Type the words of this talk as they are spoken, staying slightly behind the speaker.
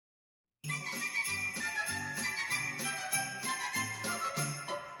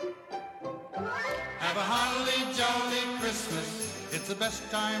a holly jolly Christmas, it's the best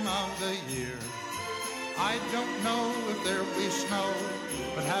time of the year. I don't know if there'll be snow,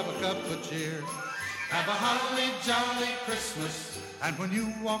 but have a cup of cheer. Have a holly jolly Christmas, and when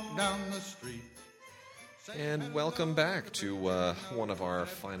you walk down the street. And welcome back to one of our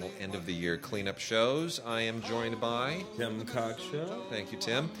final end-of-the-year cleanup shows. I am joined by Tim Cockshaw. Thank you,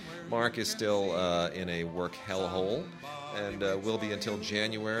 Tim. Mark is still in a work hellhole, and will be until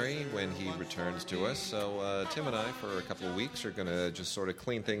January when he returns to us. So Tim and I, for a couple of weeks, are going to just sort of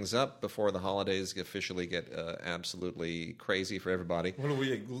clean things up before the holidays officially get absolutely crazy for everybody. What are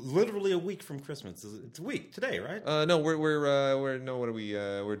we? Literally a week from Christmas. It's a week today, right? No,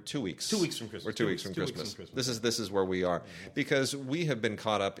 we're 2 weeks. 2 weeks from Christmas. We're 2 weeks from Christmas. This is where we are, because we have been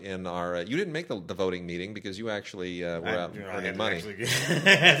caught up in our. You didn't make the voting meeting because you actually were out earning money. I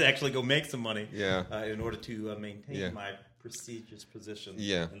had to actually go make some money. Yeah. In order to maintain my prestigious position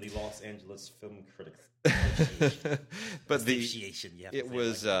in the Los Angeles Film Critics but Association. It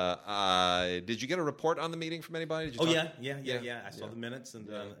was. Did you get a report on the meeting from anybody? Did you talk? Yeah. I saw the minutes and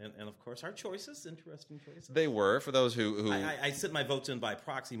of course our choices, interesting choices. They were, for those who I sent my votes in by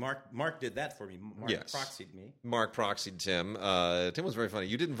proxy. Mark did that for me. Mark proxied me. Mark proxied Tim. Tim was very funny.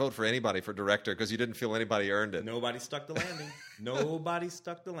 You didn't vote for anybody for director because you didn't feel anybody earned it. Nobody stuck the landing. Nobody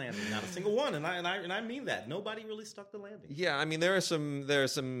stuck the landing. Not a single one. And I mean that. Nobody really stuck the landing. Yeah, I mean there are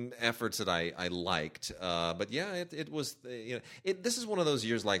some efforts that I liked. But yeah, it was, this is one of those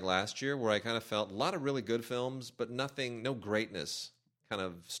years like last year where I kind of felt a lot of really good films, but no greatness kind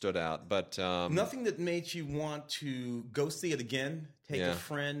of stood out. But nothing that made you want to go see it again, take a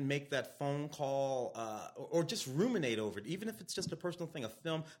friend, make that phone call, or just ruminate over it, even if it's just a personal thing. A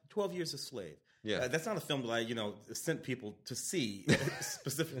film, 12 Years a Slave. Yeah, that's not a film that I sent people to see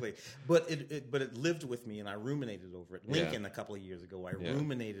specifically, but it lived with me and I ruminated over it. Lincoln a couple of years ago, I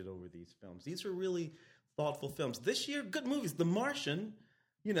ruminated over these films. These are really thoughtful films. This year, good movies. The Martian,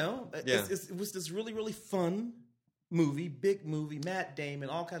 it was this really, really fun movie, big movie. Matt Damon,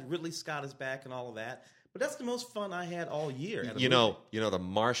 all kinds. Ridley Scott is back and all of that. But that's the most fun I had all year. You know, The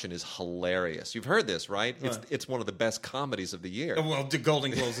Martian is hilarious. You've heard this, right? It's one of the best comedies of the year. Well, the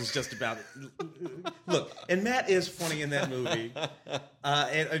Golden Globes is just about it. Look, and Matt is funny in that movie.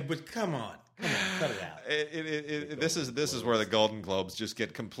 But come on, cut it out. This is where the Golden Globes just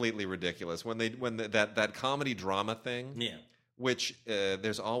get completely ridiculous when that comedy drama thing. Yeah. Which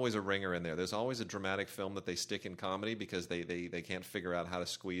there's always a ringer in there. There's always a dramatic film that they stick in comedy because they can't figure out how to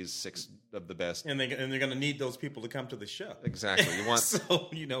squeeze 6 of the best. And they're going to need those people to come to the show. Exactly. You want so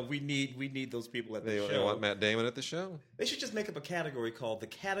we need those people at the show. They want Matt Damon at the show. They should just make up a category called the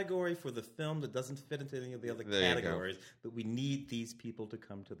category for the film that doesn't fit into any of the other categories, but we need these people to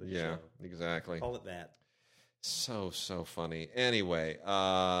come to the show. Yeah, exactly. Call it that. So funny. Anyway,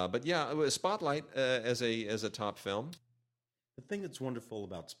 but yeah, it was Spotlight as a top film. The thing that's wonderful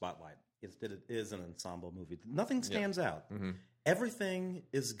about Spotlight is that it is an ensemble movie. Nothing stands out. Mm-hmm. Everything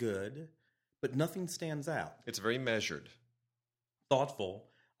is good, but nothing stands out. It's very measured, thoughtful,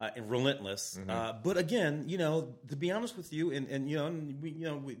 and relentless. Mm-hmm. But again, to be honest with you, and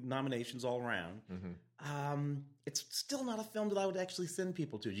nominations all around. Mm-hmm. It's still not a film that I would actually send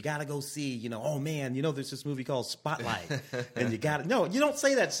people to. You got to go see. Oh man, there's this movie called Spotlight, and you got to. No, you don't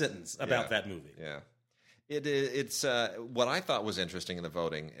say that sentence about that movie. Yeah. It's what I thought was interesting in the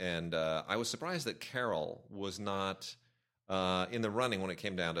voting, and I was surprised that Carol was not in the running when it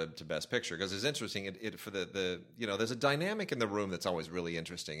came down to Best Picture, because it's interesting. For the there's a dynamic in the room that's always really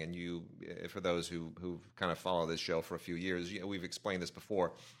interesting, and for those who kind of follow this show for a few years, we've explained this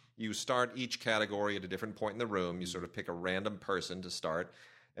before. You start each category at a different point in the room. You sort of pick a random person to start,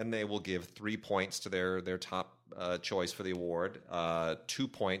 and they will give 3 points to their top choice for the award, 2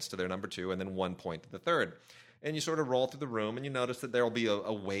 points to their number 2, and then 1 point to the third. And you sort of roll through the room, and you notice that there will be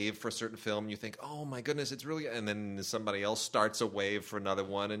a wave for a certain film. And you think, oh my goodness, it's really... And then somebody else starts a wave for another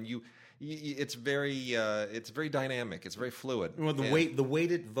one, and it's very dynamic. It's very fluid. Well, the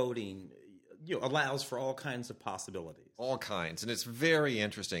weighted voting allows for all kinds of possibilities. All kinds. And it's very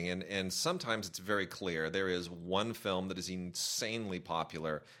interesting. And sometimes it's very clear. There is one film that is insanely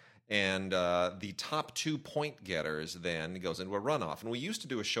popular, and the top 2 point getters then goes into a runoff. And we used to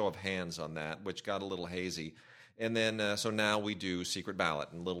do a show of hands on that, which got a little hazy. And then, so now we do secret ballot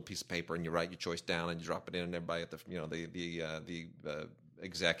and a little piece of paper, and you write your choice down and you drop it in, and everybody at the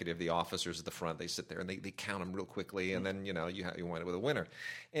executive, the officers at the front, they sit there and they count them real quickly, and then you wind up with a winner.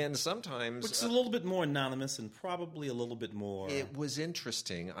 And sometimes, which is a little bit more anonymous and probably a little bit more. It was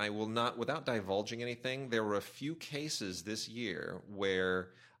interesting. I will not, without divulging anything, there were a few cases this year where,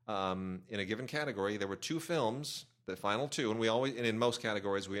 in a given category, there were 2 films the final two, and in most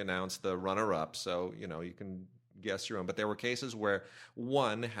categories we announce the runner-up, so you can guess your own. But there were cases where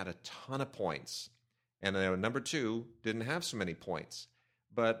one had a ton of points, and number two didn't have so many points,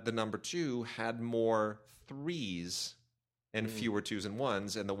 but the number two had more threes and fewer twos and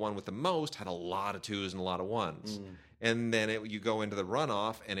ones, and the one with the most had a lot of twos and a lot of ones. And then you go into the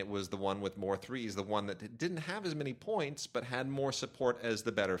runoff, and it was the one with more threes, the one that didn't have as many points but had more support as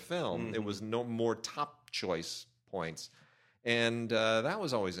the better film. It was no more top choice points. And that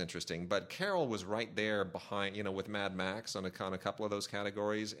was always interesting. But Carol was right there behind, with Mad Max on a couple of those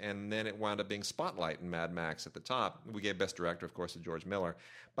categories, and then it wound up being Spotlight and Mad Max at the top. We gave Best Director, of course, to George Miller.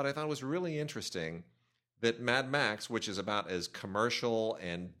 But I thought it was really interesting that Mad Max, which is about as commercial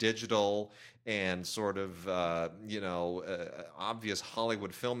and digital and sort of, obvious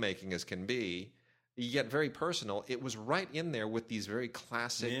Hollywood filmmaking as can be, yet very personal, it was right in there with these very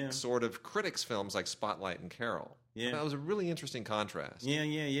classic sort of critics films like Spotlight and Carol. Yeah. That was a really interesting contrast. Yeah.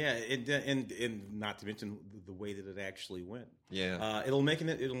 And not to mention the way that it actually went. Yeah. It'll make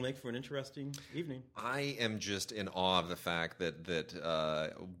for an interesting evening. I am just in awe of the fact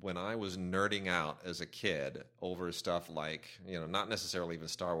that when I was nerding out as a kid over stuff like, not necessarily even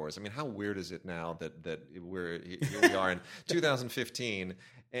Star Wars. I mean, how weird is it now that here we are in 2015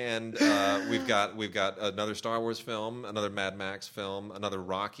 and we've got another Star Wars film, another Mad Max film, another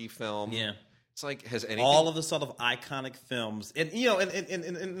Rocky film. Yeah. It's like, has anything... all of the sort of iconic films, and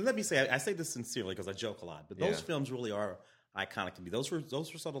and let me say, I say this sincerely because I joke a lot, but those films really are iconic to me. Those were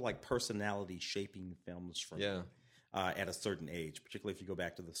sort of like personality shaping films for me at a certain age, particularly if you go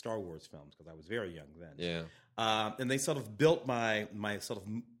back to the Star Wars films, because I was very young then. Yeah, and they sort of built my sort of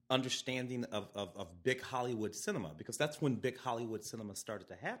understanding of big Hollywood cinema, because that's when big Hollywood cinema started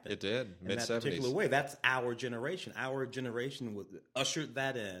to happen. It did, mid-70s. In that particular way. That's our generation. Our generation ushered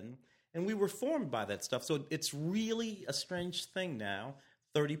that in. And we were formed by that stuff. So it's really a strange thing now,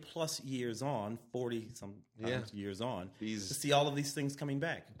 30 plus years on, 40 sometimes years on, to see all of these things coming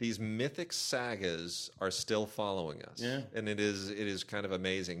back. These mythic sagas are still following us. Yeah. And it is kind of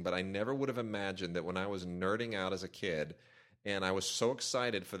amazing. But I never would have imagined that when I was nerding out as a kid and I was so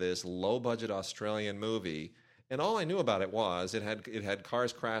excited for this low-budget Australian movie, and all I knew about it was it had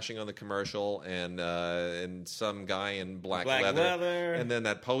cars crashing on the commercial and some guy in black leather, and then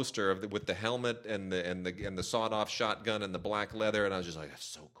that poster with the helmet and the sawed-off shotgun and the black leather, and I was just like, that's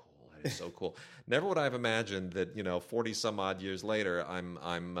so cool. That is so cool. Never would I have imagined that 40 some odd years later I'm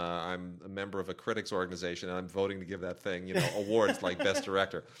a member of a critics organization and I'm voting to give that thing awards like Best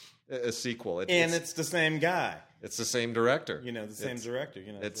Director, a sequel. It's the same guy. It's the same director. The same director.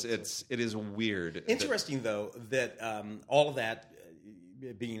 It is weird. Interesting though that all of that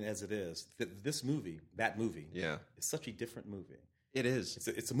being as it is, that that movie, is such a different movie. It is.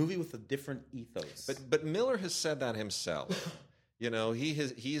 It's a movie with a different ethos. But Miller has said that himself. He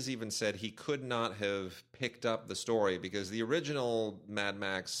has even said he could not have picked up the story because the original Mad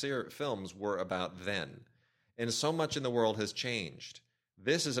Max films were about then, and so much in the world has changed.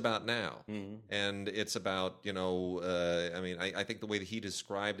 This is about now, and it's about I think the way that he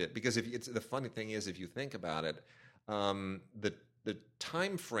described it, because the funny thing is, if you think about it, the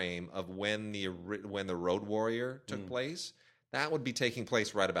time frame of when the Road Warrior took place, that would be taking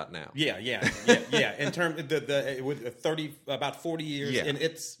place right about now. Yeah. In terms with about 40 years in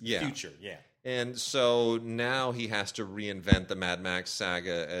its future. Yeah. And so now he has to reinvent the Mad Max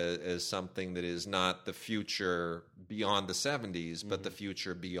saga as something that is not the future beyond the 70s, but the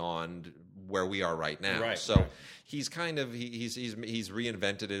future beyond where we are right now. Right, so he's kind of he's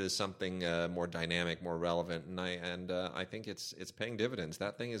reinvented it as something more dynamic, more relevant, and I think it's paying dividends.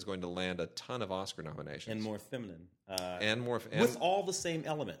 That thing is going to land a ton of Oscar nominations and more feminine, with all the same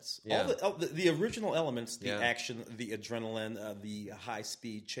elements. Yeah. All the original elements, the action, the adrenaline, the high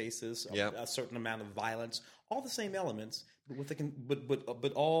speed chases, a certain amount of violence, all the same elements,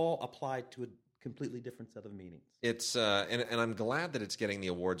 but all applied to a completely different set of meanings. It's and I'm glad that it's getting the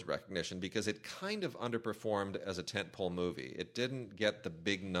awards recognition, because it kind of underperformed as a tentpole movie. It didn't get the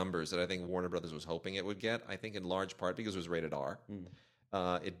big numbers that I think Warner Brothers was hoping it would get. I think in large part because it was rated R.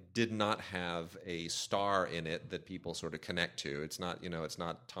 It did not have a star in it that people sort of connect to. It's not it's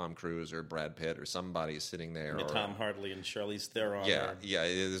not Tom Cruise or Brad Pitt or somebody sitting there. Or Tom Hardy and Charlize Theron. Yeah.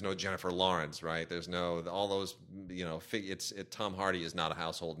 There's no Jennifer Lawrence, right? There's no all those. Tom Hardy is not a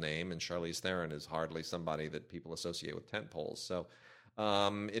household name, and Charlize Theron is hardly somebody that people associate with tentpoles. So.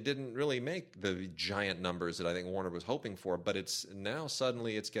 It didn't really make the giant numbers that I think Warner was hoping for, but it's now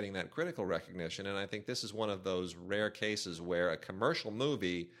suddenly it's getting that critical recognition, and I think this is one of those rare cases where a commercial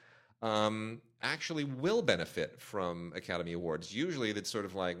movie actually will benefit from Academy Awards. Usually, that's sort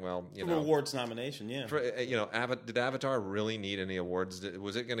of like, well, awards nomination, yeah. Did Avatar really need any awards?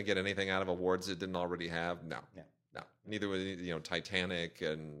 Was it going to get anything out of awards it didn't already have? No. Yeah. No, neither was Titanic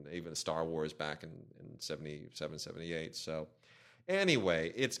and even Star Wars back in 77, 78. So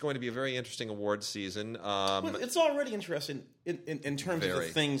anyway, it's going to be a very interesting awards season. Well, it's already interesting in terms of the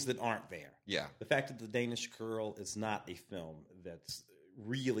things that aren't there. Yeah. The fact that The Danish Girl is not a film that's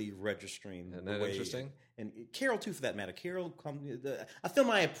really registering. Isn't that interesting? And Carol, too, for that matter. Carol, a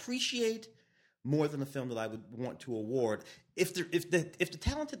film I appreciate more than a film that I would want to award. If the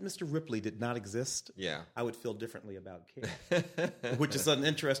talented Mr. Ripley did not exist, I would feel differently about Carol, which is an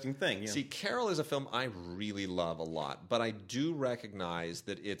interesting thing. See, Carol is a film I really love a lot, but I do recognize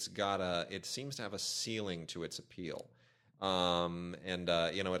that it seems to have a ceiling to its appeal.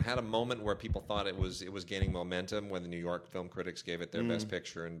 It had a moment where people thought it was gaining momentum when the New York Film Critics gave it their Best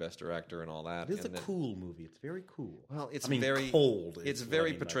Picture and Best Director and all that. It's a cool movie. It's very cool. Well, it's very cold. It's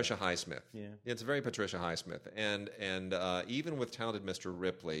very Patricia Highsmith. Yeah, it's very Patricia Highsmith, and even with talented Mr.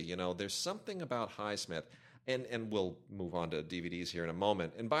 Ripley, there's something about Highsmith. And we'll move on to DVDs here in a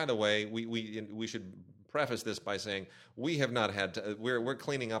moment. And by the way, we should preface this by saying we have not had we're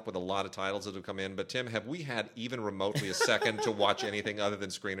cleaning up with a lot of titles that have come in, but Tim, have we had even remotely a second to watch anything other than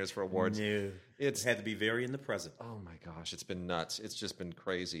screeners for awards? No. It's had to be very in the present. Oh my gosh, it's been nuts. It's just been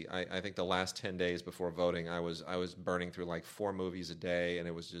crazy. I think the last 10 days before voting, I was burning through like 4 movies a day, and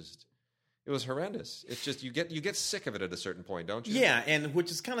it was horrendous. It's just you get sick of it at a certain point, don't you? Yeah, and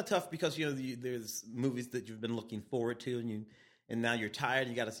which is kind of tough because there's movies that you've been looking forward to, and now you're tired.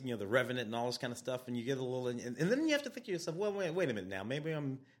 You got to see The Revenant and all this kind of stuff, and you get a little, and then you have to think to yourself, well, wait a minute now, maybe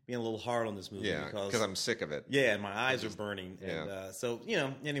I'm being a little hard on this movie because I'm sick of it. Yeah, and my eyes are burning, and so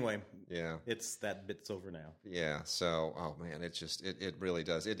anyway. Yeah, it's that bit's over now. Yeah, so man, it really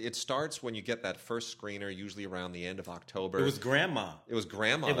does. It starts when you get that first screener, usually around the end of October. It was Grandma. That was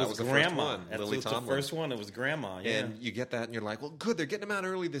the first one. Lily Tomlin. The first one. It was Grandma. Yeah. And you get that, and you're like, well, good, they're getting them out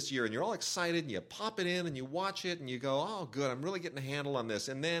early this year, and you're all excited, and you pop it in, and you watch it, and you go, oh, good, I'm really getting a handle on this.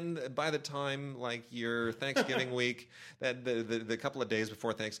 And then by the time like your Thanksgiving week, that the couple of days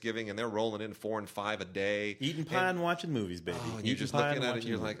before Thanksgiving, and they're rolling in 4 and 5 a day, eating pie and watching movies, baby. Oh, and you're just looking at it, and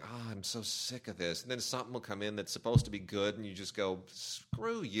you're like, I'm so sick of this. And then something will come in that's supposed to be good, and you just go,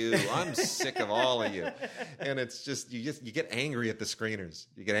 screw you, I'm sick of all of you. And it's just you get angry at the screeners.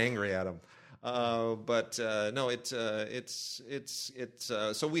 You get angry at them. No,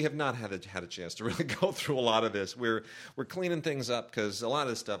 so we have not had a chance to really go through a lot of this. We're cleaning things up because a lot of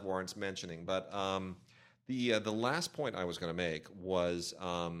this stuff warrants mentioning. But the last point I was going to make was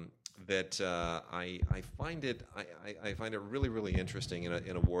that I find it really, really interesting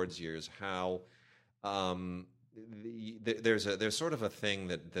in awards years how there's sort of a thing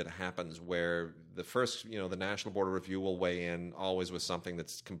that happens where the first, the National Board of Review will weigh in always with something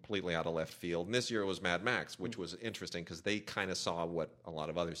that's completely out of left field. And this year it was Mad Max, which was interesting because they kind of saw what a lot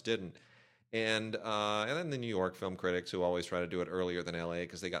of others didn't. And then the New York Film Critics, who always try to do it earlier than L.A.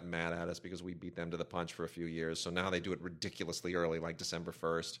 because they got mad at us because we beat them to the punch for a few years. So now they do it ridiculously early, like December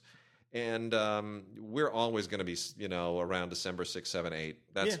 1st. And we're always going to be, around December 6, 7, 8.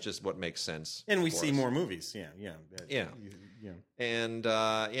 That's just what makes sense. And we see more movies. Yeah. And,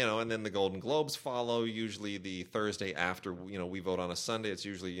 and then the Golden Globes follow, usually the Thursday after, we vote on a Sunday. It's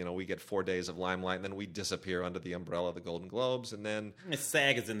usually, we get 4 days of limelight, and then we disappear under the umbrella of the Golden Globes. And then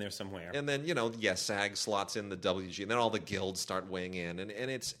SAG is in there somewhere. And then, SAG slots in the WG, and then all the guilds start weighing in. And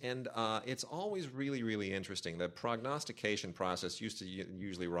it's always really, really interesting. The prognostication process used to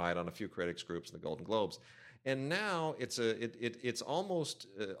usually ride on a few critics groups in the Golden Globes. And now it's almost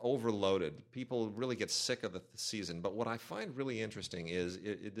overloaded. People really get sick of the season. But what I find really interesting is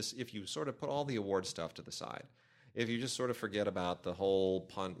if you sort of put all the award stuff to the side, if you just sort of forget about the whole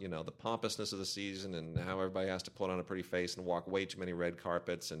the pompousness of the season and how everybody has to put on a pretty face and walk way too many red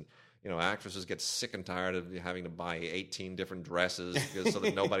carpets, and actresses get sick and tired of having to buy 18 different dresses so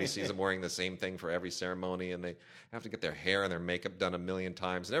that nobody sees them wearing the same thing for every ceremony, and they have to get their hair and their makeup done a million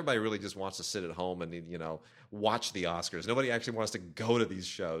times, and everybody really just wants to sit at home and watch the Oscars. Nobody actually wants to go to these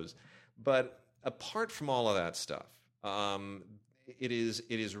shows. But apart from all of that stuff, it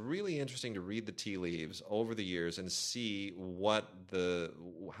is really interesting to read the tea leaves over the years and see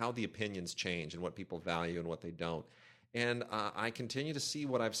how the opinions change and what people value and what they don't. And I continue to see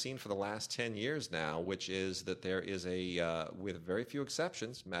what I've seen for the last 10 years now, which is that there is with very few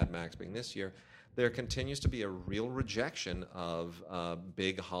exceptions, Mad Max being this year, there continues to be a real rejection of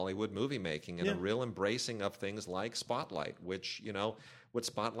big Hollywood movie making and a real embracing of things like Spotlight, which, what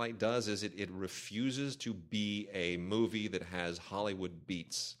Spotlight does is it refuses to be a movie that has Hollywood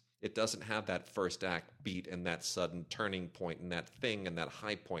beats. It doesn't have that first act beat and that sudden turning point and that thing and that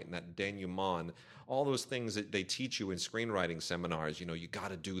high point and that denouement. All those things that they teach you in screenwriting seminars. You got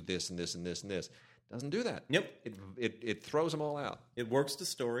to do this and this and this and this. Doesn't do that. Yep. It throws them all out. It works the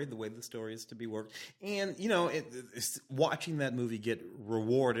story the way the story is to be worked. And, it's watching that movie get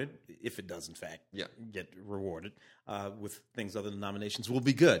rewarded, if it does, in fact, get rewarded with things other than nominations, will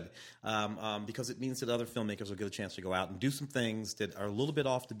be good. Because it means that other filmmakers will get a chance to go out and do some things that are a little bit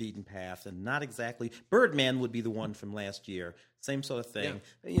off the beaten path and not exactly... Birdman would be the one from last year. Same sort of thing.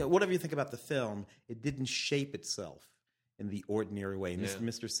 Yeah. Whatever you think about the film, it didn't shape itself in the ordinary way.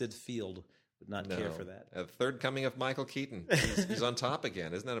 Mr. Sid Field... would not care for that. A third coming of Michael Keaton. He's on top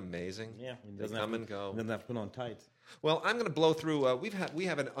again. Isn't that amazing? Yeah. They come and go. He doesn't have to put on tights. Well, I'm going to blow through. We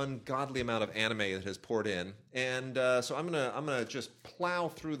have an ungodly amount of anime that has poured in, and so I'm gonna just plow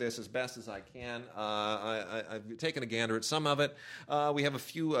through this as best as I can. I've taken a gander at some of it. We have a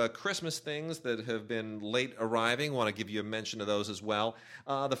few Christmas things that have been late arriving. Want to give you a mention of those as well.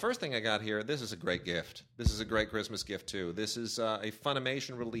 The first thing I got here. This is a great gift. This is a great Christmas gift too. This is a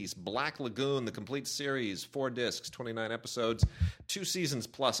Funimation release, Black Lagoon, the complete series, 4 discs, 29 episodes, 2 seasons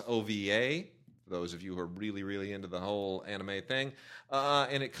plus OVA. Those of you who are really, really into the whole anime thing.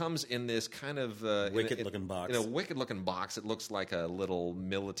 And it comes in this kind of... wicked-looking box. In a wicked-looking box. It looks like a little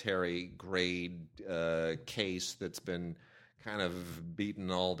military-grade case that's been kind of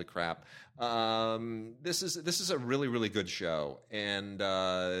beaten all to crap. This is a really, really good show. And there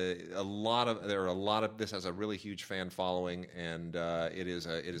are a lot of... This has a really huge fan following, and it is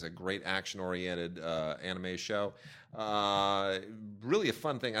a great action-oriented anime show. Really a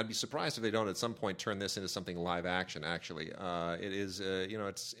fun thing. I'd be surprised if they don't at some point turn this into something live action. Actually, it is.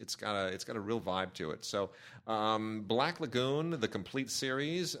 It's got a real vibe to it. So, Black Lagoon, the complete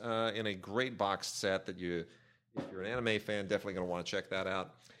series, in a great boxed set that if you're an anime fan, definitely going to want to check that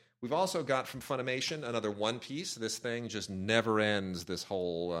out. We've also got from Funimation another One Piece. This thing just never ends, this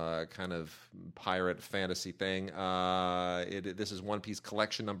whole kind of pirate fantasy thing. This is One Piece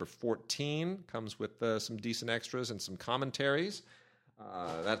collection number 14. Comes with some decent extras and some commentaries.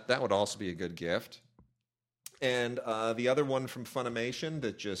 That would also be a good gift. And the other one from Funimation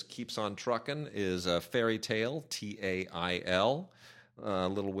that just keeps on trucking is Fairy Tail, Tail. A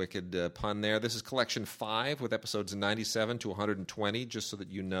little wicked pun there. This is collection 5 with episodes 97 to 120, just so that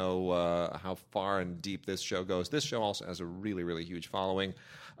you know how far and deep this show goes. This show also has a really, really huge following.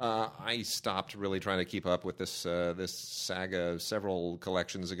 I stopped really trying to keep up with this saga several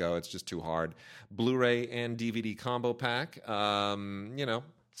collections ago. It's just too hard. Blu-ray and DVD combo pack. It's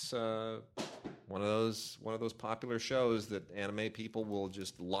one of those popular shows that anime people will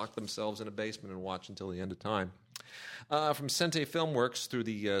just lock themselves in a basement and watch until the end of time. From Sentai Filmworks through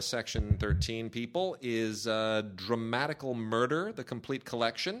the Section 13 people is Dramatical Murder, the complete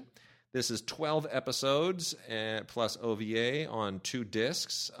collection. This is 12 episodes plus OVA on 2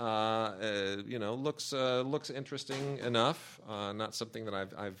 discs. Looks interesting enough. Not something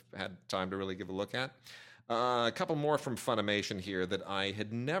that I've had time to really give a look at. A couple more from Funimation here that I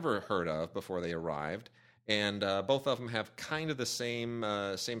had never heard of before they arrived, and both of them have kind of the same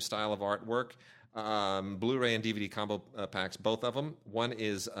style of artwork. Blu-ray and DVD combo packs, both of them. One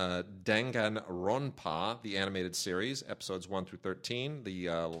is Danganronpa, the animated series, episodes 1 through 13, the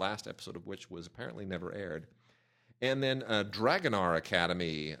last episode of which was apparently never aired. And then Dragonar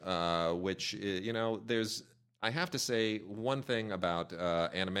Academy, which, I have to say one thing about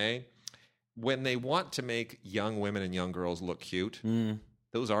anime. When they want to make young women and young girls look cute,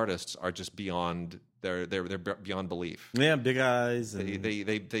 those artists are just beyond... They're beyond belief. Yeah, big eyes. And...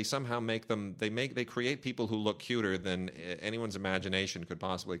 They somehow make them. They create people who look cuter than anyone's imagination could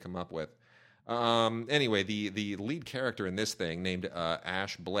possibly come up with. Anyway, the lead character in this thing, named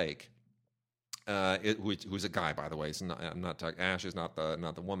Ash Blake, who's a guy, by the way. I'm not talking. Ash is not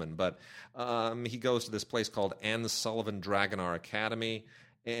the woman, but he goes to this place called Anne Sullivan Dragonar Academy.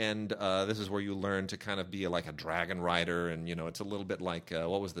 And this is where you learn to kind of be like a dragon rider, and it's a little bit like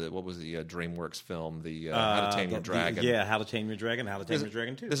what was the DreamWorks film, How to Tame Your Dragon? How to Tame Your Dragon, How to Tame Your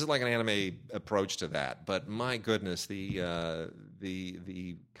Dragon 2. This is like an anime approach to that, but my goodness, the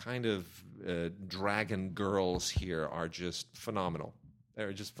kind of dragon girls here are just phenomenal.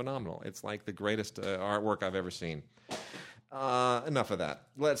 They're just phenomenal. It's like the greatest artwork I've ever seen. Enough of that.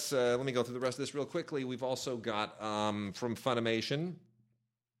 Let me go through the rest of this real quickly. We've also got from Funimation.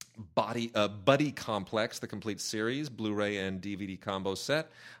 Buddy Complex, the complete series, Blu-ray and DVD combo set.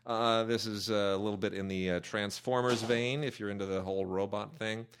 This is a little bit in the Transformers vein, if you're into the whole robot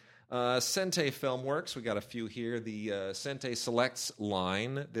thing. Sentai Filmworks, we got a few here. The Sentai Selects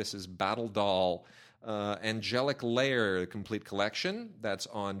line. This is Battle Doll, Angelic Layer Complete Collection. That's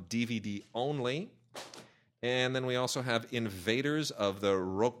on DVD only. And then we also have Invaders of the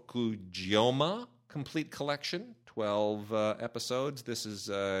Rokujioma Complete Collection, 12 episodes. This is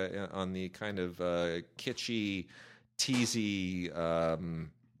on the kind of kitschy, teasy,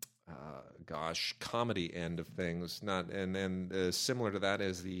 comedy end of things. And then similar to that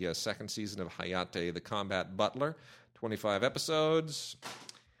is the second season of Hayate, the Combat Butler, 25 episodes.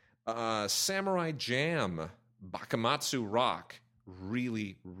 Samurai Jam, Bakamatsu Rock.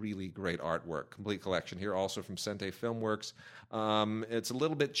 Really, really great artwork. Complete collection here, also from Sente Filmworks. It's a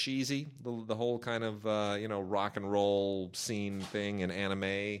little bit cheesy, the whole kind of rock and roll scene thing in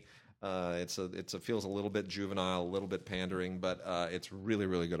anime. It feels a little bit juvenile, a little bit pandering, but it's really,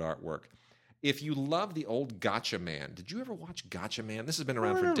 really good artwork. If you love the old Gatchaman, did you ever watch Gatchaman? This has been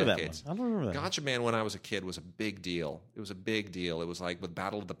around for decades. I don't remember that. Gatchaman, when I was a kid, was a big deal. It was a big deal. It was like with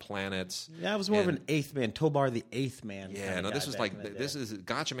Battle of the Planets. Yeah, I was more of an Eighth Man, Tobar the Eighth Man. Yeah, no, this is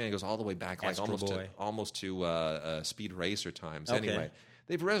Gatchaman goes all the way back, like almost to Speed Racer times. Okay. Anyway,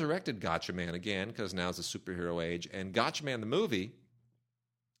 they've resurrected Gatchaman again because now it's a superhero age, and Gatchaman the movie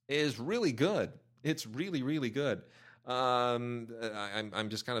is really good. It's really, really good. I'm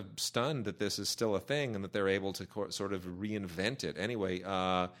just kind of stunned that this is still a thing and that they're able to sort of reinvent it. Anyway,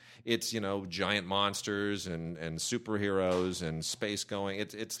 it's giant monsters and superheroes and space going.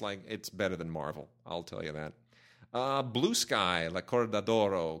 It's better than Marvel. I'll tell you that. Blue Sky, La Corda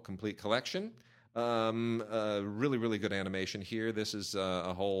d'Oro Complete Collection. Really, really good animation here. This is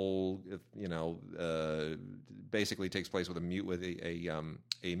a whole, basically takes place with a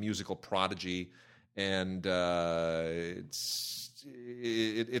musical prodigy. And it's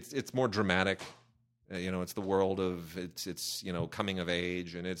more dramatic, it's the world of it's coming of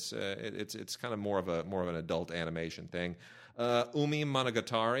age, and it's kind of more of an adult animation thing. Umi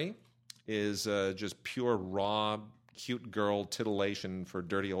Monogatari is just pure raw cute girl titillation for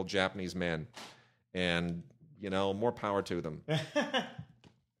dirty old Japanese men, and more power to them.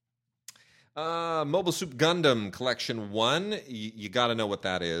 Mobile Suit Gundam Collection 1. You got to know what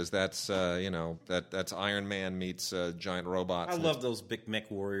that is. That's that's Iron Man meets giant robots. I love those big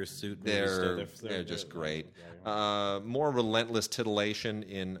mech warrior suit. They're just great. More relentless titillation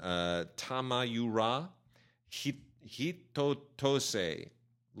in Tamayura Hitotose.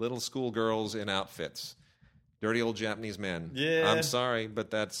 Little schoolgirls in outfits. Dirty old Japanese men. Yeah. I'm sorry, but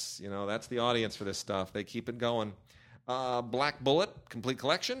that's the audience for this stuff. They keep it going. Black Bullet Complete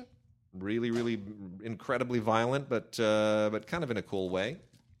Collection. Really, really incredibly violent, but kind of in a cool way.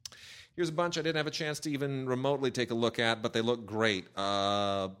 Here's a bunch I didn't have a chance to even remotely take a look at, but they look great.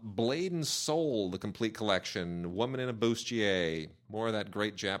 Blade and Soul, the Complete Collection. Woman in a Bustier. More of that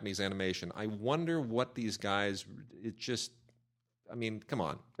great Japanese animation. I wonder what these guys... come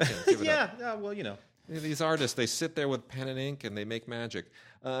on. Give it up. Yeah, well, These artists, they sit there with pen and ink and they make magic.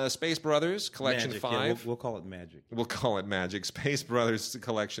 Space Brothers Collection 5. Yeah, we'll call it magic. We'll call it magic. Space Brothers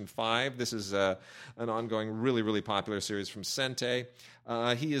Collection 5. This is an ongoing, really, really popular series from Sente.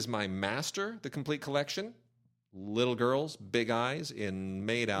 He is My Master, the Complete Collection. Little girls, big eyes in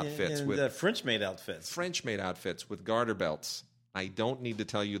maid outfits. with French-made outfits. French-made outfits with garter belts. I don't need to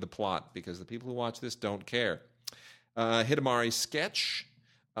tell you the plot because the people who watch this don't care. Hidamari Sketch.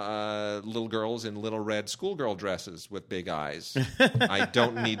 Little girls in little red schoolgirl dresses with big eyes. I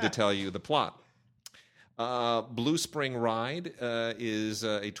don't need to tell you the plot. Blue Spring Ride is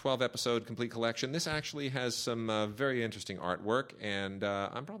a 12-episode complete collection. This actually has some very interesting artwork, and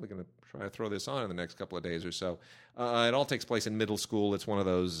I'm probably going to try to throw this on in the next couple of days or so. It all takes place in middle school. It's one of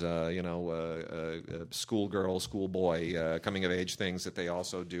those, schoolboy coming-of-age things that they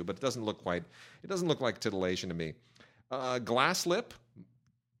also do, but it doesn't look like titillation to me. Glass Lip.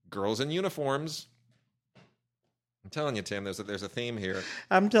 Girls in uniforms. I'm telling you, Tim, there's a theme here.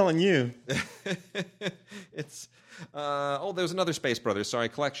 I'm telling you. It's there's another Space Brothers. Sorry,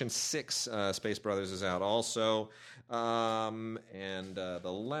 Collection 6 Space Brothers is out also. And the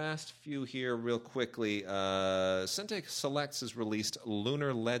last few here real quickly. Sente Selects has released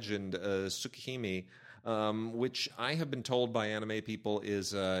Lunar Legend Tsukihime, which I have been told by anime people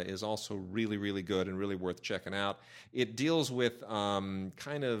is also really, really good and really worth checking out. It deals with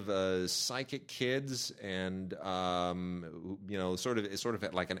kind of psychic kids and sort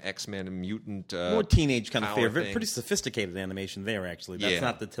of like an X-Men mutant more teenage kind of fare. thing. Pretty sophisticated animation there. Actually, that's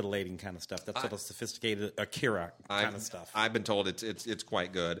not the titillating kind of stuff. That's sort of sophisticated Akira kind of stuff. I've been told it's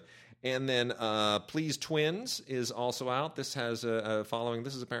quite good. And then Please Twins is also out. This has a following.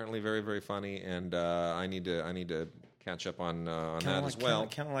 This is apparently very, very funny, and I need to catch up on that as well.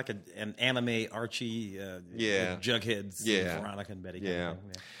 Kind of like an anime Archie, Jughead's, Veronica and Betty. Yeah.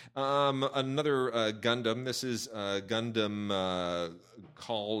 Another Gundam. This is Gundam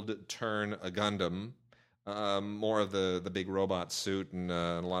called Turn a Gundam. More of the big robot suit and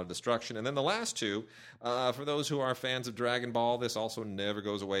a lot of destruction. And then the last two, for those who are fans of Dragon Ball, this also never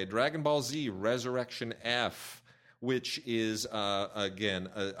goes away. Dragon Ball Z Resurrection F, which is, again,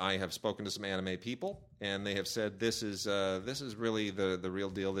 I have spoken to some anime people, and they have said this is really the real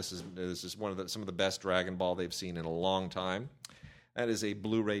deal. This is some of the best Dragon Ball they've seen in a long time. That is a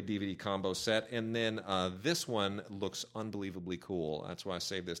Blu-ray DVD combo set. And then this one looks unbelievably cool. That's why I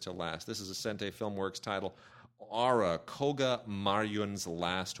saved this till last. This is a Sentai Filmworks title, Aura, Koga Maryun's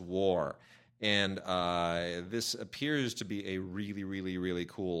Last War. And this appears to be a really, really, really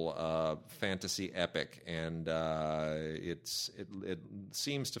cool fantasy epic. And it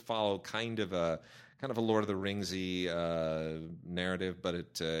seems to follow kind of a Lord of the Ringsy narrative, but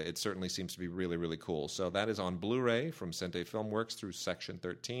it certainly seems to be really, really cool. So that is on Blu-ray from Sentai Filmworks through Section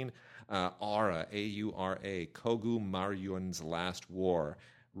 13. Aura, A-U-R-A, Kogu Maryun's Last War.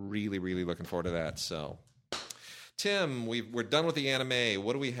 Really, really looking forward to that. So, Tim, we're done with the anime.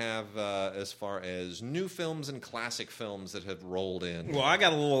 What do we have as far as new films and classic films that have rolled in? Well, I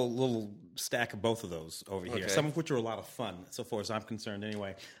got a little stack of both of those over here, some of which are a lot of fun, so far as I'm concerned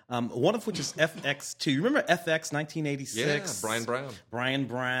anyway. One of which is FX2. You remember FX 1986? Yeah, Brian Brown. Brian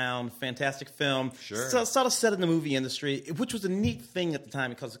Brown, fantastic film. Sure. Sort of set in the movie industry, which was a neat thing at the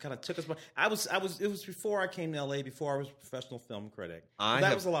time because it kind of took us. It was before I came to LA, before I was a professional film critic.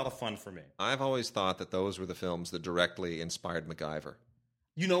 That was a lot of fun for me. I've always thought that those were the films that directly inspired MacGyver.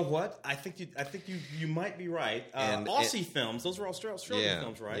 You know what? I think you might be right. Aussie films; those were Australian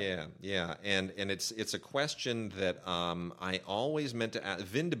films, right? Yeah. And it's a question that I always meant to ask.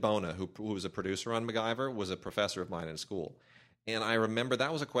 Vin DeBona, who was a producer on MacGyver, was a professor of mine in school, and I remember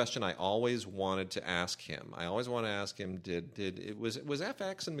that was a question I always wanted to ask him. I always wanted to ask him: was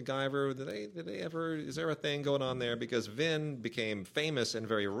FX and MacGyver? Did they ever? Is there a thing going on there? Because Vin became famous and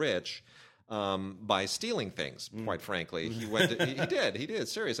very rich by stealing things, quite frankly. He did,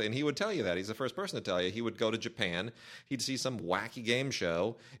 seriously. And he would tell you that. He's the first person to tell you. He would go to Japan, he'd see some wacky game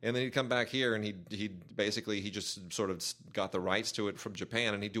show, and then he'd come back here and he just sort of got the rights to it from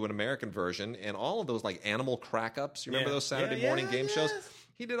Japan, and he'd do an American version, and all of those like Animal Crack-Ups, you remember those Saturday morning game shows?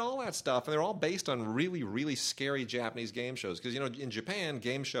 He did all that stuff, and they're all based on really, really scary Japanese game shows. Because in Japan,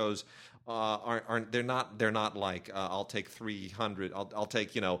 game shows they're not like I'll take 300. I'll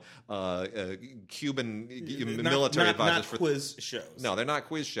take Cuban military advisors for quiz shows. No, they're not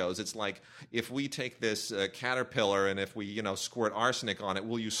quiz shows. It's like if we take this caterpillar and if we squirt arsenic on it,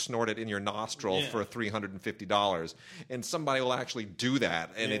 will you snort it in your nostril for $350? And somebody will actually do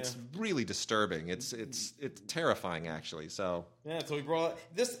that, and it's really disturbing. It's terrifying actually. So so we brought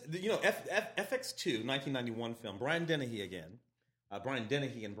this. FX2, 1991 film. Brian Dennehy again. Brian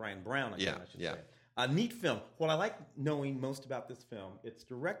Dennehy and Brian Brown, I should say. A neat film. What I like knowing most about this film, it's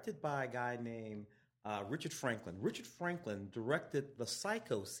directed by a guy named Richard Franklin. Richard Franklin directed the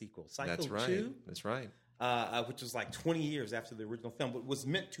Psycho sequel, Psycho 2. That's right. Which was like 20 years after the original film, but was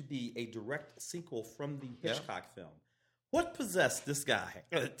meant to be a direct sequel from the Hitchcock film. What possessed this guy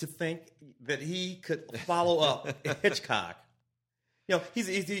to think that he could follow up Hitchcock?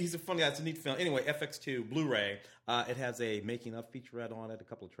 He's a fun guy. It's a neat film. Anyway, FX2 Blu-ray. It has a making of featurette on it, a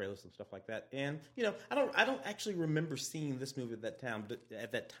couple of trailers and stuff like that. And I don't actually remember seeing this movie at that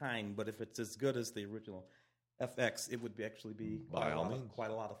time. But if it's as good as the original FX, it would actually be quite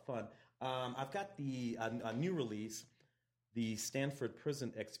a lot of fun. I've got a new release, the Stanford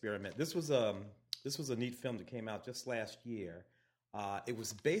Prison Experiment. This was a neat film that came out just last year. It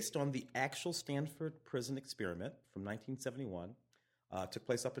was based on the actual Stanford Prison Experiment from 1971. Took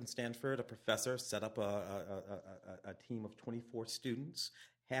place up in Stanford. A professor set up a team of 24 students.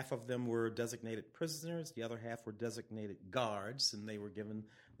 Half of them were designated prisoners. The other half were designated guards, and they were given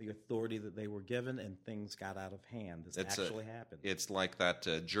the authority that they were given, and things got out of hand. This actually happened. It's like that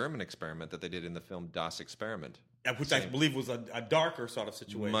German experiment that they did in the film Das Experiment. Which I believe was a darker sort of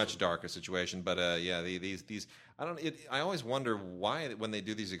situation. Much darker situation. But these I always wonder why, when they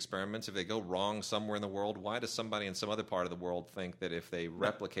do these experiments, if they go wrong somewhere in the world, why does somebody in some other part of the world think that if they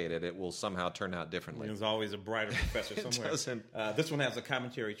replicate it, it will somehow turn out differently? There's always a brighter professor somewhere. Doesn't. This one has a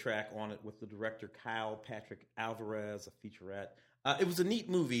commentary track on it with the director Kyle Patrick Alvarez, a featurette. It was a neat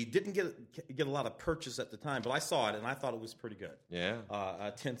movie. Didn't get a lot of purchase at the time, but I saw it and I thought it was pretty good.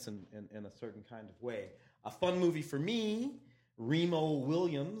 Yeah. Tense in a certain kind of way. A fun movie for me, Remo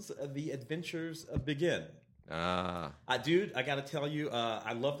Williams, The Adventures Begin. Ah. Dude, I got to tell you,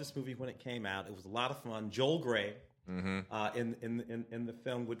 I loved this movie when it came out. It was a lot of fun. Joel Grey, in the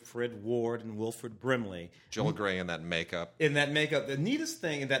film with Fred Ward and Wilford Brimley. Joel Grey in that makeup. In that makeup, the neatest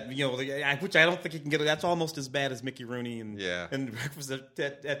thing that which I don't think you can get. That's almost as bad as Mickey Rooney and Breakfast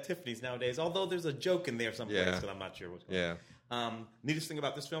at Tiffany's nowadays. Although there's a joke in there someplace that I'm not sure what's going on. Neatest thing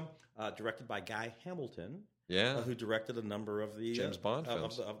about this film, directed by Guy Hamilton. Who directed a number of the James Bond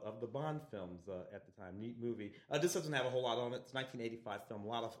films of the Bond films at the time. Neat movie. This doesn't have a whole lot on it. It's a 1985 film. A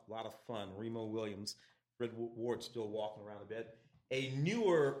lot of fun. Remo Williams, Fred Ward still walking around a bit. A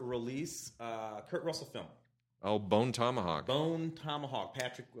newer release, Kurt Russell film. Oh, Bone Tomahawk. Bone Tomahawk.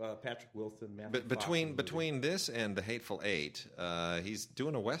 Patrick Wilson. But between this and The Hateful Eight, he's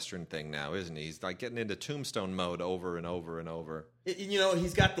doing a Western thing now, isn't he? He's like getting into Tombstone mode over and over and over.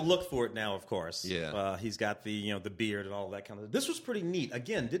 He's got the look for it now, of course. Yeah. He's got the the beard and all that kind of. This was pretty neat.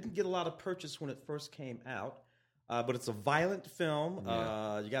 Again, didn't get a lot of purchase when it first came out, but it's a violent film.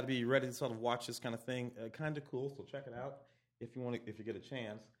 Yeah. You got to be ready to sort of watch this kind of thing. Kind of cool. So check it out if you get a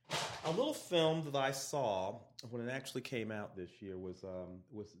chance. A little film that I saw when it actually came out this year was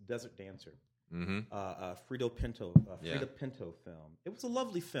Desert Dancer. Frida Pinto film. It was a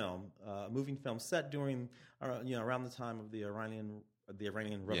lovely film, moving film set during around the time of the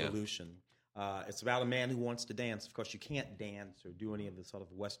Iranian Revolution. It's about a man who wants to dance. Of course, you can't dance or do any of the sort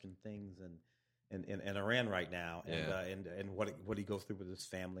of Western things in Iran right now, and what he goes through with his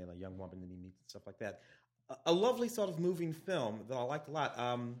family and a young woman that he meets and stuff like that. A lovely sort of moving film that I liked a lot.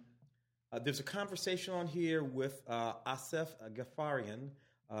 There's a conversation on here with Asif Ghaffarian,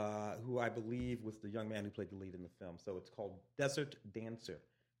 who I believe was the young man who played the lead in the film. So it's called Desert Dancer,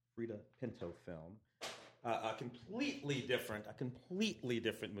 Frida Pinto film. A completely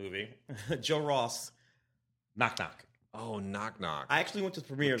different movie. Joe Ross, Knock Knock. Oh, Knock Knock! I actually went to the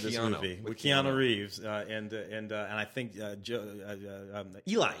premiere of this movie with Keanu Reeves, and I think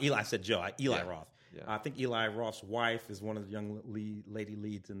Eli. I said Joe. Eli Roth. Yeah. I think Eli Roth's wife is one of the young lady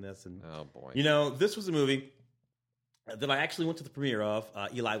leads in this. And oh boy, this was a movie that I actually went to the premiere of.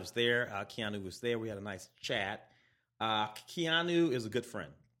 Eli was there. Keanu was there. We had a nice chat. Keanu is a good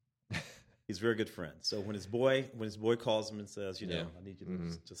friend. He's a very good friend. So when his boy calls him and says, I need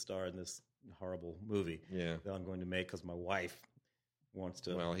you to star in this horrible movie that I'm going to make because my wife wants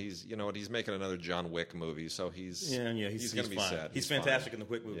to. Well, he's he's making another John Wick movie, so he's going to be set. He's fantastic in the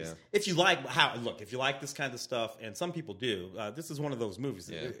Wick movies. Yeah. If you like this kind of stuff, and some people do, this is one of those movies.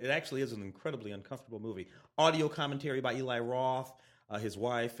 Yeah. It actually is an incredibly uncomfortable movie. Audio commentary by Eli Roth, his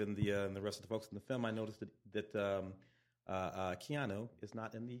wife, and the rest of the folks in the film. I noticed that Keanu is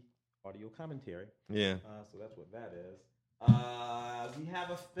not in the audio commentary. Yeah. So that's what that is.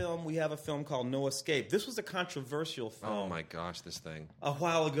 We have a film called No Escape. This was a controversial film. Oh my gosh, this thing! A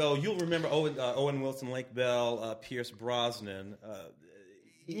while ago, you'll remember Owen Wilson, Lake Bell, Pierce Brosnan.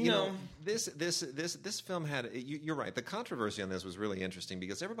 This film had. You're right. The controversy on this was really interesting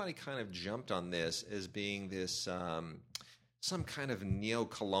because everybody kind of jumped on this as being this. Some kind of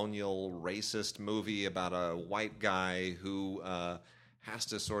neo-colonial racist movie about a white guy who has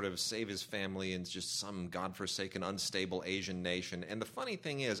to sort of save his family in just some godforsaken, unstable Asian nation. And the funny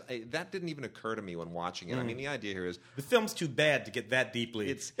thing is, that didn't even occur to me when watching it. I mean, the idea here is... The film's too bad to get that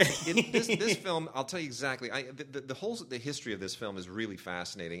deeply. This film, I'll tell you exactly. The history of this film is really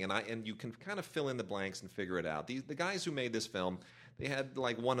fascinating, and you can kind of fill in the blanks and figure it out. The guys who made this film... They had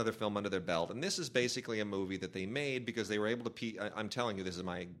like one other film under their belt, and this is basically a movie that they made because they were able to. I'm telling you, this is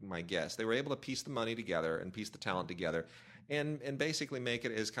my guess. They were able to piece the money together and piece the talent together, and basically make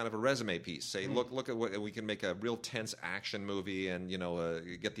it as kind of a resume piece. Say, look at what we can make a real tense action movie, and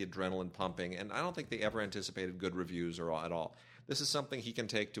get the adrenaline pumping. And I don't think they ever anticipated good reviews at all. This is something he can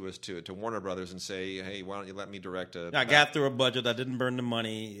take to Warner Brothers and say, "Hey, why don't you let me direct a?" I got through a budget. I didn't burn the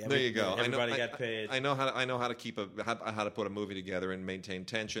money. There you go. Everybody got paid. I know how to keep how to put a movie together and maintain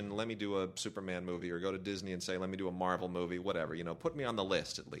tension. Let me do a Superman movie, or go to Disney and say, "Let me do a Marvel movie." Whatever, put me on the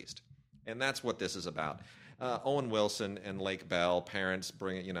list at least. And that's what this is about. Owen Wilson and Lake Bell, parents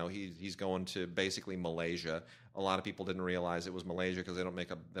bring it. He's going to basically Malaysia. A lot of people didn't realize it was Malaysia because they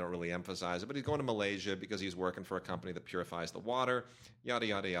don't really emphasize it. But he's going to Malaysia because he's working for a company that purifies the water. Yada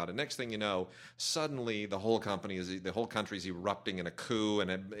yada yada. Next thing you know, suddenly the whole country is erupting in a coup,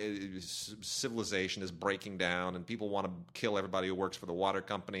 and civilization is breaking down, and people want to kill everybody who works for the water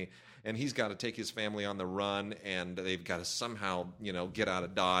company. And he's got to take his family on the run, and they've got to somehow, get out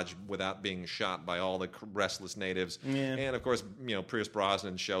of Dodge without being shot by all the restless natives. Yeah. And of course, Pierce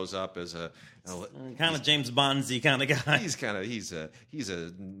Brosnan shows up as a kind of James Bondsy kind of guy. He's a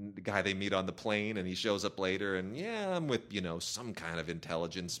guy they meet on the plane, and he shows up later, and I'm with some kind of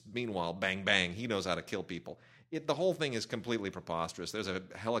intelligence. Meanwhile, bang bang, he knows how to kill people. the whole thing is completely preposterous. There's a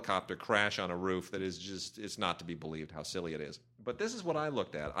helicopter crash on a roof that is just, it's not to be believed how silly it is. But this is what I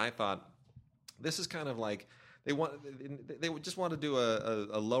looked at. I thought, this is kind of like, they just want to do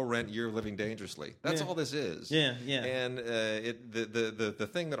a low rent Year of Living Dangerously. That's all this is. Yeah, yeah. And the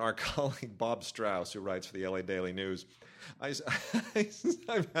thing that our colleague Bob Strauss, who writes for the LA Daily News, I've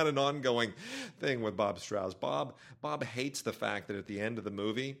had an ongoing thing with Bob Strauss. Bob hates the fact that at the end of the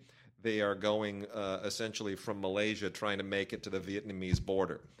movie they are going essentially from Malaysia trying to make it to the Vietnamese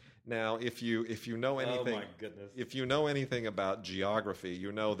border. Now, if you know anything, oh my goodness. If you know anything about geography,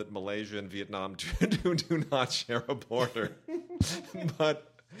 you know that Malaysia and Vietnam do not share a border,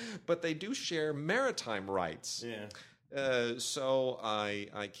 but they do share maritime rights. Yeah. So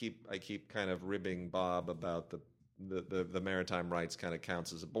I keep kind of ribbing Bob about the maritime rights kind of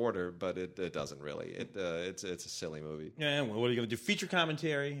counts as a border, but it doesn't really. It's a silly movie. Yeah. Well, what are you going to do? Feature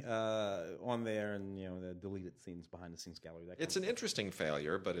commentary on there, and the deleted scenes, behind the scenes gallery. It's an interesting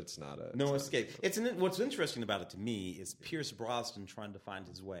failure, but it's not a no escape. What's interesting about it to me is Pierce Brosnan trying to find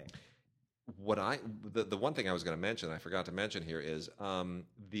his way. The one thing I was going to mention, I forgot to mention here, is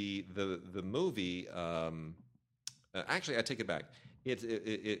the movie. Actually, I take it back.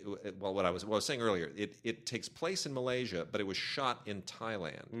 What I was saying earlier, it takes place in Malaysia, but it was shot in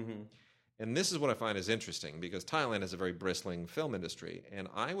Thailand. Mm-hmm. And this is what I find is interesting, because Thailand has a very bristling film industry, and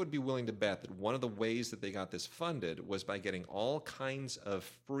I would be willing to bet that one of the ways that they got this funded was by getting all kinds of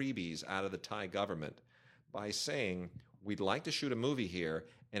freebies out of the Thai government by saying, we'd like to shoot a movie here,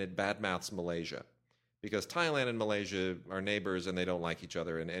 and it badmouths Malaysia. Because Thailand and Malaysia are neighbors, and they don't like each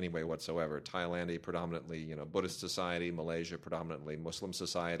other in any way whatsoever. Thailand, a predominantly Buddhist society; Malaysia, predominantly Muslim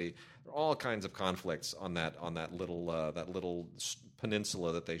society. There are all kinds of conflicts on that little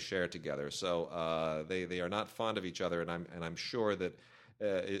peninsula that they share together. So they are not fond of each other, and I'm sure that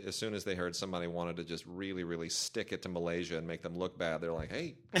as soon as they heard somebody wanted to just really, really stick it to Malaysia and make them look bad, they're like,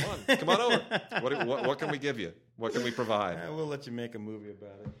 "Hey, come on over. What can we give you? What can we provide?" We'll let you make a movie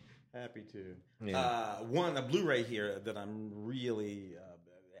about it. Happy to. Yeah. A Blu-ray here that I'm really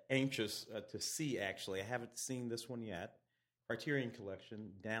anxious to see, actually. I haven't seen this one yet. Criterion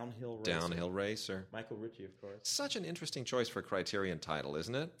Collection, Downhill Racer. Downhill Racer. Michael Ritchie, of course. Such an interesting choice for a Criterion title,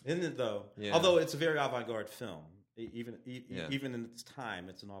 isn't it? Isn't it, though? Yeah. Although it's a very avant-garde film. Even in its time,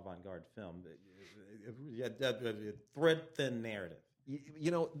 it's an avant-garde film. Thread-thin narrative.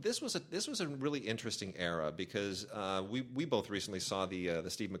 This was a really interesting era, because we both recently saw the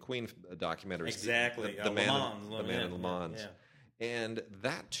Steve McQueen documentary. Exactly, the Man in Le yeah, Mans, yeah. And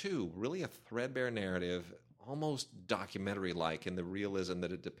that too, really a threadbare narrative, almost documentary-like in the realism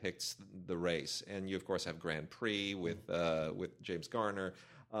that it depicts the race. And you of course have Grand Prix with James Garner.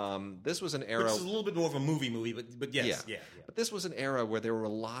 This was an era. This is a little bit more of a movie, but yes, yeah. But this was an era where there were a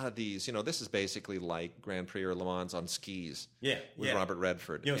lot of these. This is basically like Grand Prix or Le Mans on skis. With Robert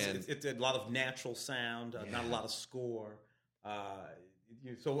Redford. It's a lot of natural sound, not a lot of score.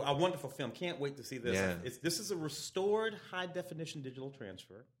 So a wonderful film. Can't wait to see this. Yeah. This is a restored high definition digital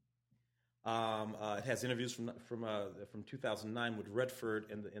transfer. It has interviews from 2009 with Redford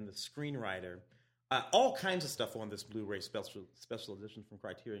and the screenwriter. All kinds of stuff on this Blu-ray special edition from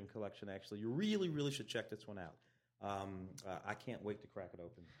Criterion Collection, actually. You really, really should check this one out. I can't wait to crack it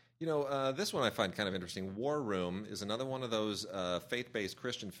open. This one I find kind of interesting. War Room is another one of those faith-based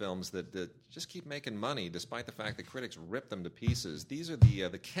Christian films that just keep making money, despite the fact that critics rip them to pieces. These are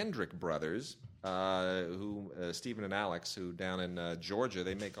the Kendrick brothers, who Stephen and Alex, who down in Georgia,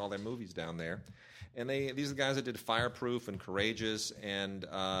 they make all their movies down there. And these are the guys that did Fireproof and Courageous, and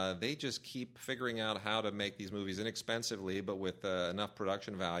they just keep figuring out how to make these movies inexpensively, but with enough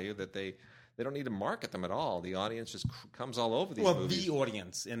production value that they don't need to market them at all. The audience just comes all over these movies. The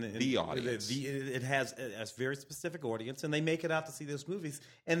audience. The audience. It has a very specific audience, and they make it out to see those movies.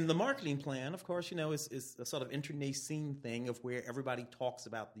 And the marketing plan, of course, is a sort of internecine thing of where everybody talks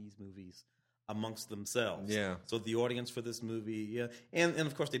about these movies amongst themselves. Yeah. So the audience for this movie, and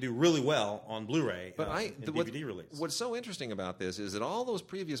of course they do really well on Blu-ray and DVD release. What's so interesting about this is that all those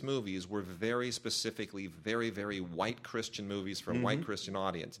previous movies were very specifically very, very white Christian movies for a white Christian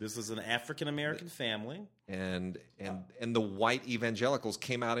audience. This is an African-American family. And the white evangelicals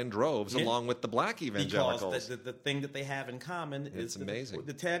came out in droves along with the black evangelicals. Because the thing that they have in common is amazing.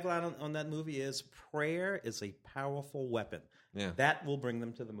 The tagline on that movie is, "Prayer is a powerful weapon." Yeah. That will bring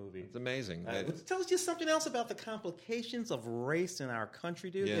them to the movie. It's amazing. It tells you something else about the complications of race in our country,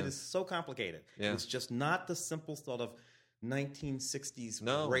 dude. Yeah. It is so complicated. Yeah. It's just not the simple sort of 1960s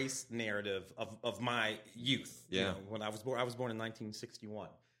race narrative of my youth. Yeah. When I was born in 1961.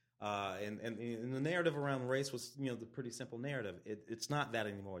 And the narrative around race was, the pretty simple narrative. It's not that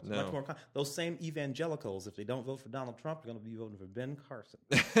anymore. It's much more. Those same evangelicals, if they don't vote for Donald Trump, are going to be voting for Ben Carson.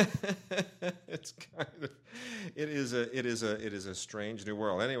 It's kind of, it is a strange new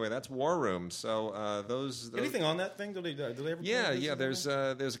world. Anyway, that's War Room. So those anything on that thing? Do they ever? Yeah. There's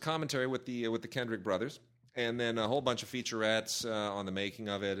a commentary with the Kendrick brothers. And then a whole bunch of featurettes on the making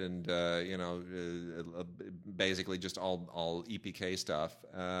of it, and basically just all EPK stuff.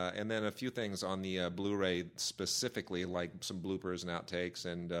 And then a few things on the Blu-ray specifically, like some bloopers and outtakes,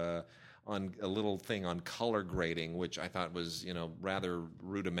 and on a little thing on color grading, which I thought was rather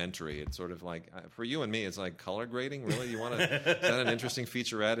rudimentary. It's sort of like for you and me, it's like color grading. Really, you want to? Is that an interesting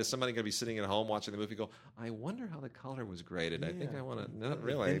featurette? Is somebody going to be sitting at home watching the movie? Go, I wonder how the color was graded. I think I want to. Not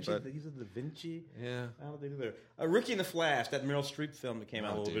really, but they use Da Vinci. Yeah. How did they do there? Rookie and the Flash, that Meryl Streep film that came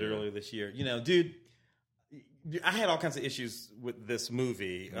out a little bit earlier this year. Dude. I had all kinds of issues with this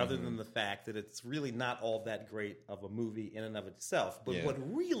movie, other than the fact that it's really not all that great of a movie in and of itself. But what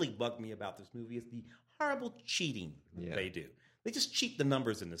really bugged me about this movie is the horrible cheating they do. They just cheat the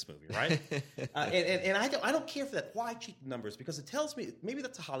numbers in this movie, right? and I don't care for that. Why cheat the numbers? Because it tells me maybe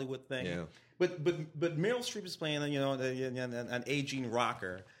that's a Hollywood thing. Yeah. But Meryl Streep is playing an aging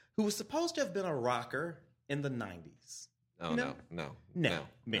rocker who was supposed to have been a rocker in the 90s. Oh, no.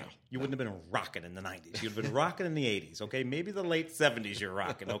 You wouldn't have been rocking in the 90s. You'd have been rocking in the 80s, okay? Maybe the late 70s you're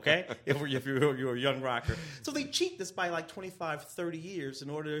rocking, okay? if you're a young rocker. So they cheat this by like 25, 30 years in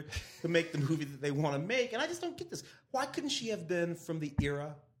order to make the movie that they want to make. And I just don't get this. Why couldn't she have been from the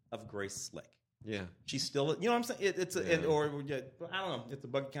era of Grace Slick? Yeah. She's still, what I'm saying? I don't know. It's a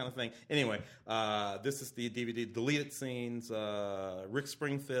buggy kind of thing. Anyway, this is the DVD, deleted scenes, Rick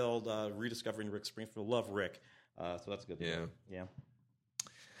Springfield, rediscovering Rick Springfield. Love Rick. So that's good. Yeah.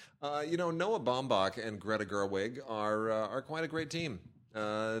 Noah Baumbach and Greta Gerwig are quite a great team.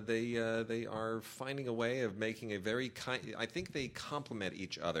 They are finding a way of making a very I think they complement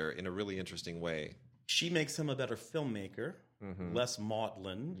each other in a really interesting way. She makes him a better filmmaker, less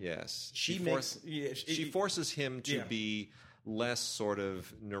maudlin. Yes, she forces him to be less sort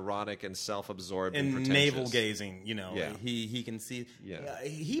of neurotic and self-absorbed and navel gazing. Yeah. He can see. Yeah.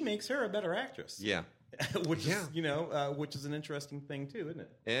 He makes her a better actress. Yeah. which is an interesting thing too, isn't it?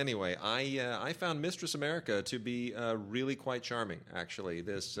 Anyway, I found Mistress America to be really quite charming. Actually,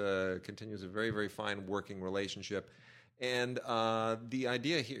 this continues a very, very fine working relationship, and the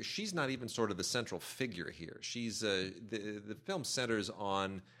idea here, she's not even sort of the central figure here. She's the film centers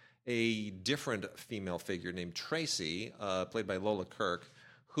on a different female figure named Tracy, played by Lola Kirk,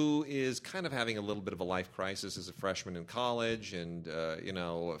 who is kind of having a little bit of a life crisis as a freshman in college, and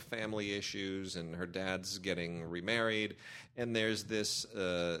family issues, and her dad's getting remarried, and there's this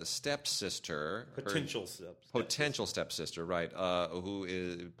stepsister, potential stepsister, right? Who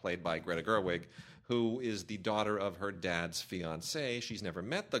is played by Greta Gerwig, who is the daughter of her dad's fiancée. She's never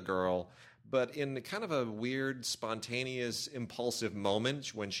met the girl. But in kind of a weird, spontaneous, impulsive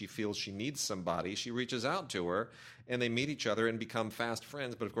moment when she feels she needs somebody, she reaches out to her, and they meet each other and become fast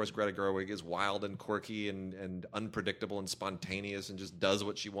friends. But of course, Greta Gerwig is wild and quirky and unpredictable and spontaneous and just does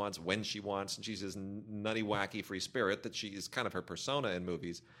what she wants when she wants. And she's this nutty, wacky free spirit that she is kind of her persona in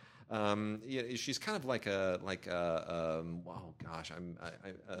movies. She's kind of like the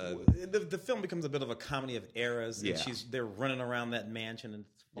film becomes a bit of a comedy of eras. And they're running around that mansion, and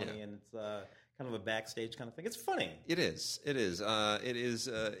it's funny, and it's kind of a backstage kind of thing. It's funny. It is. It's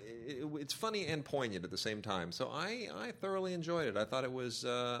funny and poignant at the same time. So I thoroughly enjoyed it. I thought it was.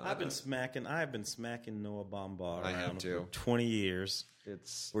 I've been smacking Noah Baumbach around for 20 years.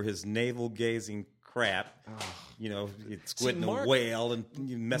 For his navel gazing crap, squid and a whale, and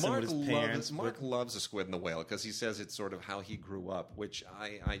messing with his parents. Mark loves a squid and a whale because he says it's sort of how he grew up, which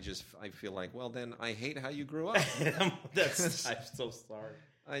I feel like, well, then I hate how you grew up. I'm so sorry.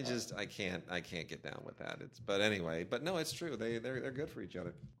 I can't get down with that. But anyway, no, it's true. They're good for each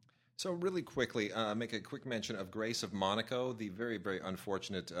other. So really quickly, make a quick mention of Grace of Monaco, the very, very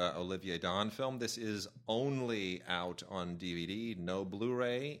unfortunate Olivier Dahan film. This is only out on DVD, no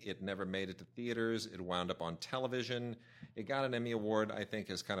Blu-ray. It never made it to theaters. It wound up on television. It got an Emmy Award, I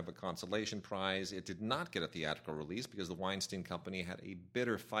think, as kind of a consolation prize. It did not get a theatrical release because the Weinstein Company had a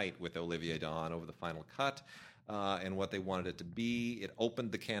bitter fight with Olivier Dahan over the final cut. And what they wanted it to be. It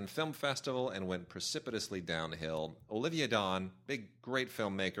opened the Cannes Film Festival and went precipitously downhill. Olivier Dahan, great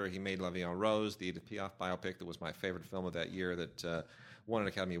filmmaker. He made La Vie en Rose, the Edith Piaf biopic that was my favorite film of that year that won an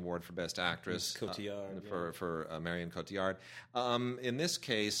Academy Award for Best Actress. Cotillard. For Marion Cotillard. In this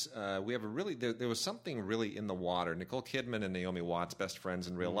case, we have there was something really in the water. Nicole Kidman and Naomi Watts, best friends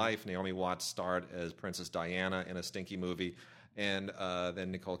in real life. Naomi Watts starred as Princess Diana in a stinky movie. And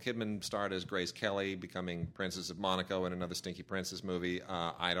then Nicole Kidman starred as Grace Kelly, becoming Princess of Monaco in another Stinky Princess movie.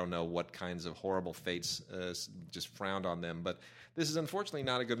 I don't know what kinds of horrible fates just frowned on them, but this is unfortunately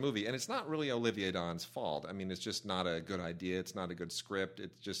not a good movie, and it's not really Olivier Dahan's fault. I mean, it's just not a good idea. It's not a good script.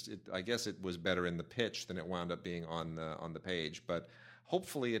 I guess it was better in the pitch than it wound up being on the page, but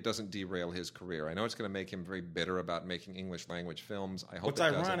hopefully it doesn't derail his career. I know it's going to make him very bitter about making English language films. I hope What's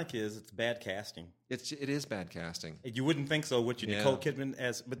ironic is it's bad casting. It is bad casting. You wouldn't think so, would you? Yeah. Nicole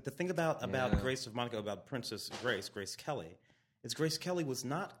Kidman but the thing about Grace of Monaco, about Princess Grace Kelly, is Grace Kelly was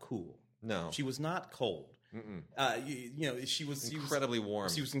not cool. No. She was not cold. She was incredibly warm.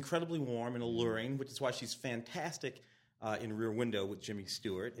 She was incredibly warm and alluring, which is why she's fantastic in Rear Window with Jimmy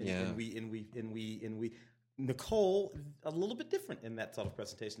Stewart. And we Nicole a little bit different in that sort of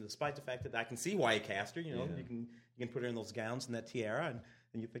presentation, despite the fact that I can see why he cast her. You can put her in those gowns and that tiara,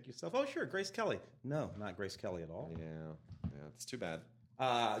 and you think to yourself, oh sure, Grace Kelly. No, not Grace Kelly at all. Yeah, it's too bad.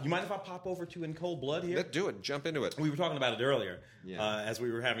 You mind if I pop over to In Cold Blood here? Do it. Jump into it. We were talking about it earlier as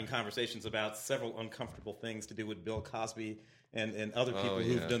we were having conversations about several uncomfortable things to do with Bill Cosby and other people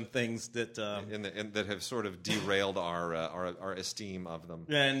who've done things that and that have sort of derailed our esteem of them.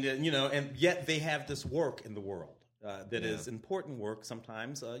 And and yet they have this work in the world that is important work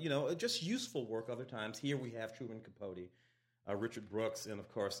sometimes. Just useful work other times. Here we have Truman Capote. Richard Brooks, and of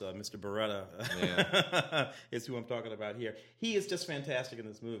course Mr. Beretta is who I'm talking about here. He is just fantastic in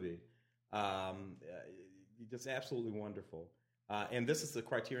this movie. Just absolutely wonderful. And this is the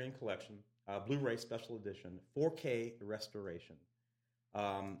Criterion Collection, Blu-ray Special Edition, 4K restoration.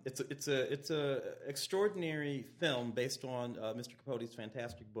 It's a extraordinary film based on Mr. Capote's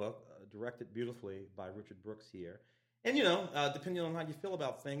fantastic book, directed beautifully by Richard Brooks here. And depending on how you feel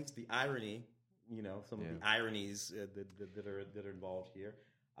about things, the irony. Some of the ironies that are involved here.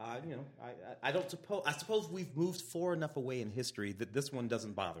 I suppose we've moved far enough away in history that this one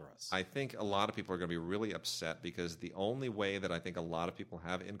doesn't bother us. I think a lot of people are going to be really upset because the only way that I think a lot of people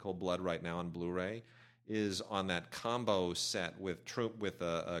have In Cold Blood right now on Blu-ray is on that combo set with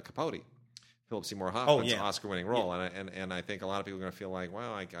Capote, Philip Seymour Hoffman's Oscar-winning role, and I think a lot of people are going to feel like,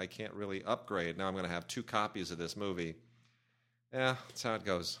 wow, I can't really upgrade. Now I'm going to have 2 copies of this movie. Yeah, that's how it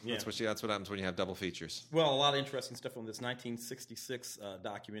goes. Yeah. That's what happens when you have double features. Well, a lot of interesting stuff on this 1966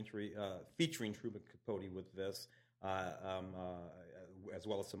 documentary featuring Truman Capote with this, as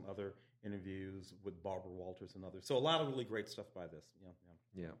well as some other interviews with Barbara Walters and others. So a lot of really great stuff by this.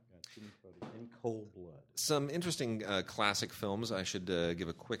 Yeah. Truman Capote, In Cold Blood. Some interesting classic films I should give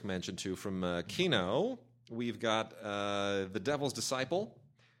a quick mention to from Kino. We've got The Devil's Disciple,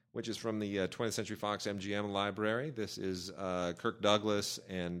 which is from the 20th Century Fox MGM library. This is Kirk Douglas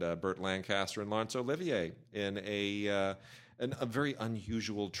and Burt Lancaster and Laurence Olivier in a very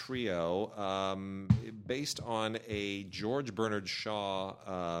unusual trio based on a George Bernard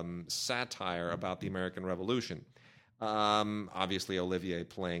Shaw satire about the American Revolution. Obviously, Olivier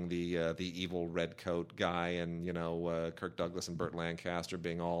playing the evil redcoat guy, and Kirk Douglas and Burt Lancaster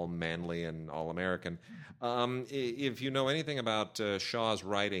being all manly and all American. If you know anything about Shaw's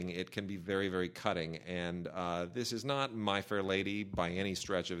writing, it can be very, very cutting. And this is not My Fair Lady by any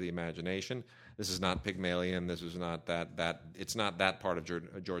stretch of the imagination. This is not Pygmalion. This is not that. It's not that part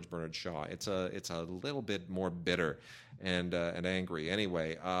of George Bernard Shaw. It's a little bit more bitter and angry.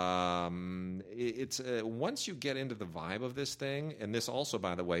 Anyway, it's once you get into the vibe of this thing, and this also,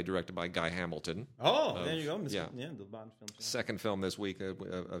 by the way, directed by Guy Hamilton. Oh, there you go. The Bond film. Second film this week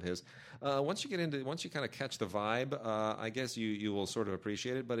of his. Once you kind of catch the vibe, I guess you will sort of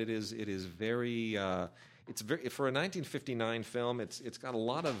appreciate it. But it is very. It's very, for a 1959 film. It's got a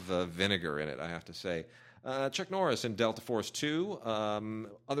lot of vinegar in it, I have to say. Chuck Norris in Delta Force 2,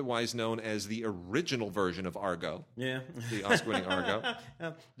 otherwise known as the original version of Argo. Yeah. The Oscar-winning Argo.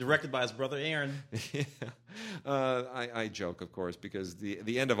 Directed by his brother Aaron. Yeah. I joke, of course, because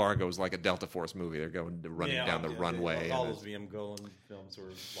the end of Argo is like a Delta Force movie. They're running down the runway. All those V.M. Golan films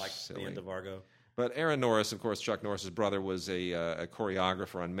were like silly. The end of Argo. But Aaron Norris, of course, Chuck Norris's brother, was a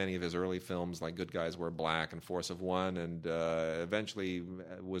choreographer on many of his early films, like Good Guys Wear Black and Force of One, and eventually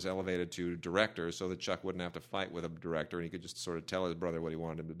was elevated to director so that Chuck wouldn't have to fight with a director, and he could just sort of tell his brother what he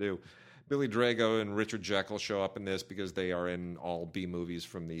wanted him to do. Billy Drago and Richard Jekyll show up in this because they are in all B movies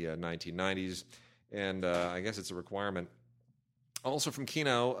from the 1990s, and I guess it's a requirement. Also from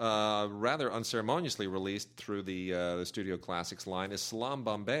Kino, rather unceremoniously released through the Studio Classics line, is Salaam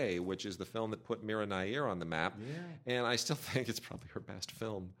Bombay, which is the film that put Mira Nair on the map. Yeah. And I still think it's probably her best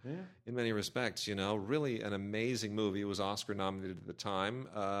film in many respects. Really an amazing movie. It was Oscar nominated at the time.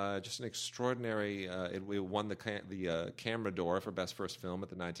 Just an extraordinary. It won the Camera d'Or for Best First Film at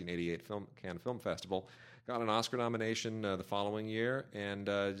the 1988 Cannes Film Festival. got an Oscar nomination the following year, and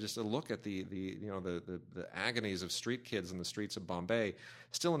just a look at the agonies of street kids in the streets of Bombay.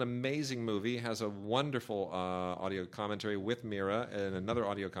 Still an amazing movie. Has a wonderful audio commentary with Mira, and another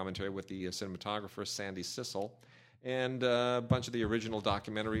audio commentary with the cinematographer Sandy Sissel. And a bunch of the original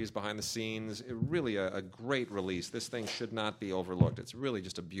documentaries behind the scenes. Really a great release. This thing should not be overlooked. It's really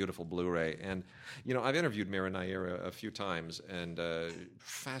just a beautiful Blu-ray. And, I've interviewed Mira Nair a few times, and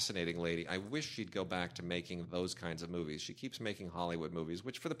fascinating lady. I wish she'd go back to making those kinds of movies. She keeps making Hollywood movies,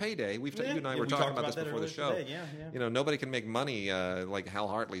 which for the payday, you and I were talking about this before the show. Today. Yeah. Nobody can make money like Hal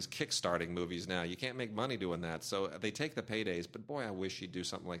Hartley's kickstarting movies now. You can't make money doing that. So they take the paydays, but boy, I wish she'd do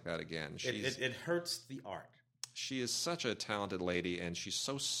something like that again. It hurts the art. She is such a talented lady, and she's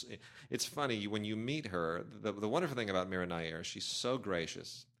so... It's funny, when you meet her, the wonderful thing about Mira Nair, she's so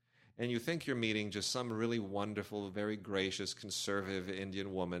gracious. And you think you're meeting just some really wonderful, very gracious, conservative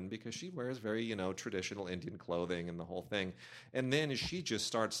Indian woman because she wears very, traditional Indian clothing and the whole thing. And then she just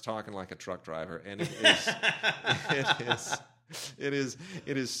starts talking like a truck driver, and it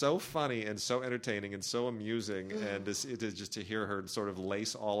is so funny and so entertaining and so amusing, and it is just to hear her sort of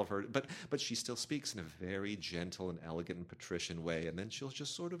lace all of her, but she still speaks in a very gentle and elegant and patrician way, and then she'll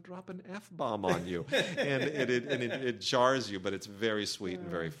just sort of drop an F-bomb on you, and it jars you, but it's very sweet and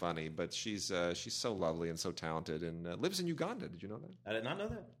very funny. But she's so lovely and so talented, and lives in Uganda. Did you know that? I did not know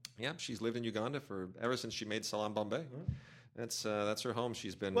that. Yeah, she's lived in Uganda ever since she made Salaam Bombay. That's her home.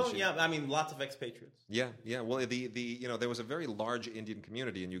 She's been... Well, lots of expatriates. Yeah. Well, there was a very large Indian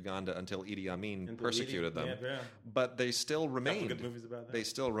community in Uganda until Idi Amin persecuted them. Yeah. But they still remained. Good movies about that. They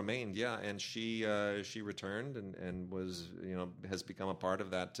still remained, yeah. And she returned and was, has become a part of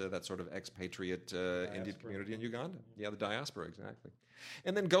that sort of expatriate Indian community inUganda. Yeah, the diaspora, exactly.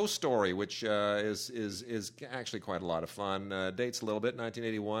 And then Ghost Story, which is actually quite a lot of fun. Dates a little bit,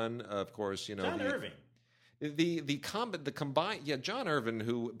 1981, of course. John Irving. John Irvin,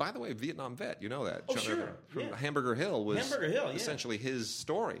 who, by the way, Vietnam vet, you know that. Oh, John sure. Irvin from Hamburger Hill was essentially his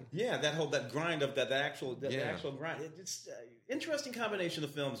story. Yeah, that grind of that actual grind. It's interesting combination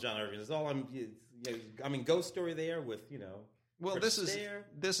of films, John Irvin. Is all Ghost Story there with, Well, this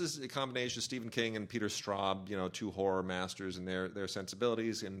is a combination of Stephen King and Peter Straub, two horror masters and their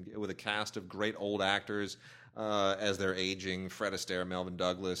sensibilities, and with a cast of great old actors as they're aging: Fred Astaire, Melvin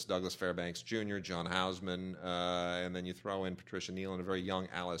Douglas, Douglas Fairbanks Jr., John Houseman, and then you throw in Patricia Neal and a very young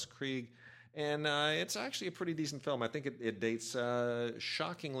Alice Krige. And it's actually a pretty decent film. I think it dates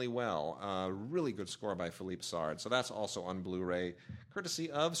shockingly well. Really good score by Philippe Sard. So that's also on Blu-ray, courtesy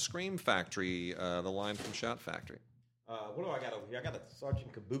of Scream Factory, the line from Shout Factory. What do I got over here? I got a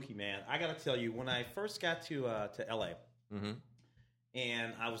Sergeant Kabuki Man. I got to tell you, when I first got to L.A.,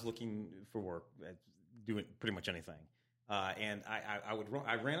 and I was looking for work, doing pretty much anything, and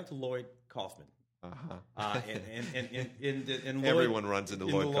I ran into Lloyd Kaufman. And everyone runs into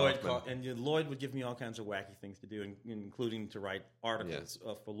Lloyd Kaufman. And Lloyd would give me all kinds of wacky things to do, including to write articles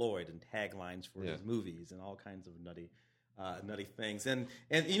for Lloyd and taglines for his movies and all kinds of nutty things. And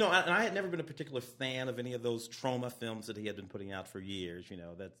I had never been a particular fan of any of those trauma films that he had been putting out for years.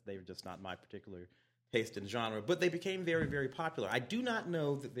 They were just not my particular taste in genre. But they became very, very popular. I do not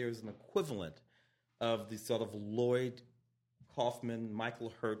know that there's an equivalent of the sort of Lloyd Kaufman,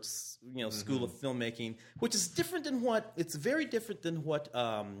 Michael Hertz, school of filmmaking, which is different than it's very different than what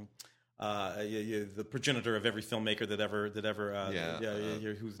the progenitor of every filmmaker that ever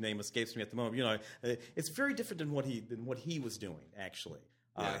whose name escapes me at the moment. It's very different than what he was doing actually.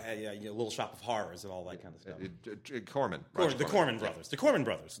 Little Shop of Horrors and all that kind of stuff. The Corman Brothers.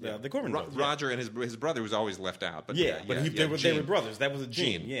 Roger and his brother was always left out. But they were brothers. That was a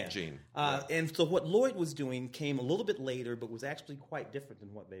Gene. Gene. And so what Lloyd was doing came a little bit later, but was actually quite different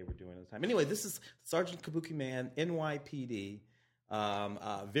than what they were doing at the time. Anyway, this is Sergeant Kabuki Man, NYPD.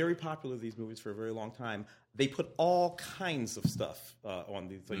 Very popular, these movies, for a very long time. They put all kinds of stuff on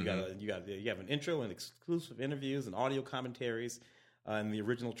these. So you have an intro and exclusive interviews and audio commentaries. And the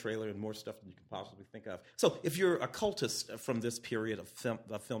original trailer and more stuff than you can possibly think of. So if you're a cultist from this period of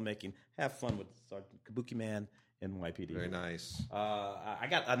filmmaking, have fun with Sergeant Kabuki Man, NYPD. Very nice. I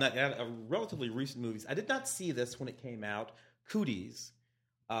got a relatively recent movies. I did not see this when it came out. Cooties.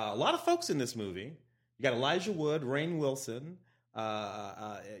 A lot of folks in this movie. You got Elijah Wood, Rainn Wilson.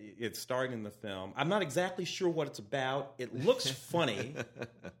 It's starring in the film. I'm not exactly sure what it's about. It looks funny.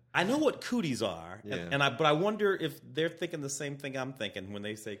 I know what cooties are, but I wonder if they're thinking the same thing I'm thinking when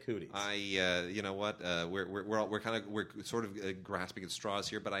they say cooties. You know what? We're sort of grasping at straws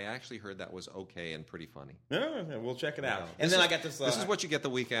here, but I actually heard that was okay and pretty funny. We'll check it out. And then I got this. This is what you get the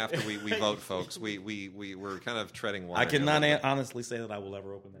week after we vote, folks. We're kind of treading water. I cannot honestly say that I will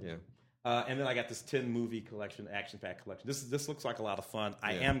ever open that. Yeah. And then I got this 10 movie collection, action pack collection. This looks like a lot of fun.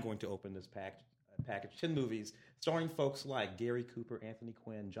 I am going to open this package 10 movies starring folks like Gary Cooper, Anthony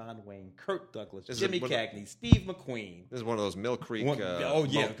Quinn, John Wayne, Kirk Douglas, Jimmy Cagney, Steve McQueen. This is one of those Mill Creek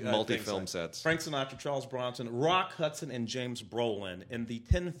multi-film sets. Frank Sinatra, Charles Bronson, Rock Hudson, and James Brolin in the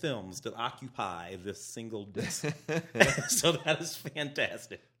 10 films that occupy this single disc. So that is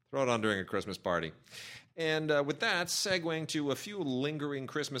fantastic. Throw it on during a Christmas party. And with that, segueing to a few lingering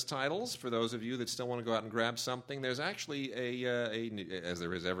Christmas titles, for those of you that still want to go out and grab something, there's actually, as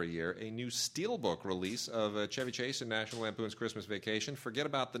there is every year, a new Steelbook release of Chevy Chase and National Lampoon's Christmas Vacation. Forget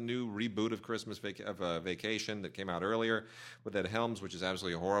about the new reboot of Christmas Vacation that came out earlier with Ed Helms, which is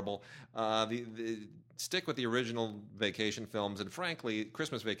absolutely horrible. Stick with the original Vacation films, and frankly,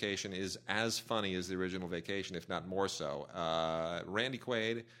 Christmas Vacation is as funny as the original Vacation, if not more so. Randy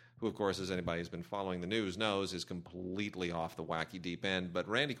Quaid, who, of course, as anybody who's been following the news knows, is completely off the wacky deep end. But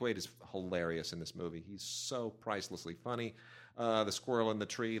Randy Quaid is hilarious in this movie. He's so pricelessly funny. The squirrel in the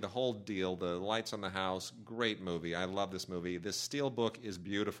tree, the whole deal, the lights on the house, great movie. I love this movie. This Steelbook is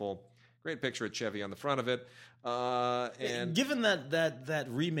beautiful. Great picture of Chevy on the front of it. And given that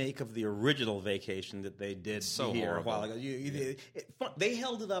remake of the original Vacation that they did here a while ago, they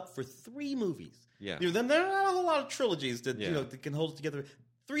held it up for 3 movies. Yeah. There are not a whole lot of trilogies that that can hold it together.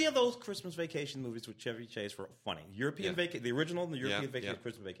 3 of those Christmas Vacation movies with Chevy Chase were funny. The original and the European Vacation,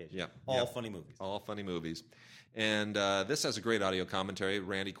 Christmas Vacation. Yeah. All funny movies. All funny movies. And this has a great audio commentary.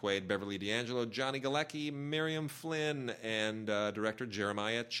 Randy Quaid, Beverly D'Angelo, Johnny Galecki, Miriam Flynn, and director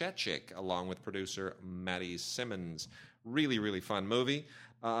Jeremiah Chechik, along with producer Maddie Simmons. Really, really fun movie.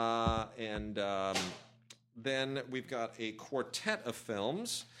 Then we've got a quartet of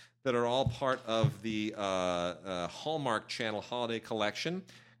films that are all part of the Hallmark Channel Holiday Collection.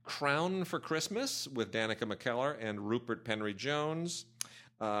 Crown for Christmas with Danica McKellar and Rupert Penry Jones.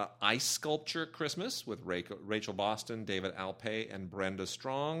 Ice Sculpture Christmas with Rachel Boston, David Alpay, and Brenda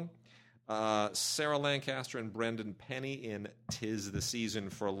Strong. Sarah Lancaster and Brendan Penny in 'Tis the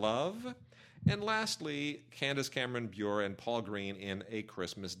Season for Love. And lastly, Candace Cameron Bure and Paul Green in A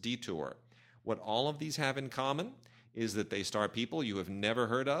Christmas Detour. What all of these have in common is that they star people you have never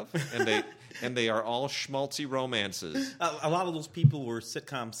heard of, and they are all schmaltzy romances. A lot of those people were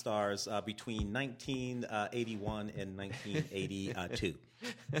sitcom stars between 1981 and 1982.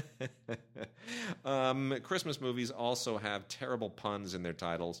 Christmas movies also have terrible puns in their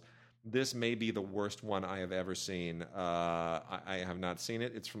titles. This may be the worst one I have ever seen. I have not seen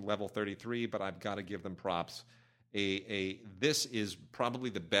it. It's from Level 33, but I've got to give them props. This is probably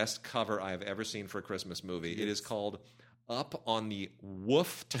the best cover I have ever seen for a Christmas movie. Yes. It is called Up on the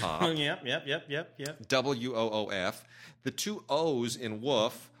Woof Top. Yep. WOOF. The 2 O's in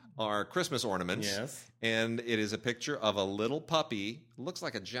woof are Christmas ornaments. Yes. And it is a picture of a little puppy, looks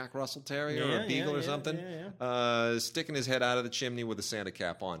like a Jack Russell Terrier or a beagle or something, sticking his head out of the chimney with a Santa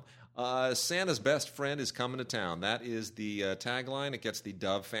cap on. Santa's best friend is coming to town. That is the tagline. It gets the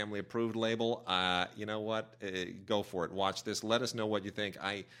Dove Family Approved label. You know what? Go for it. Watch this. Let us know what you think.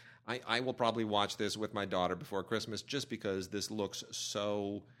 I will probably watch this with my daughter before Christmas just because this looks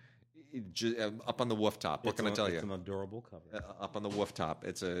so up on the woof top. What can I tell you? It's an adorable cover. Up on the woof top.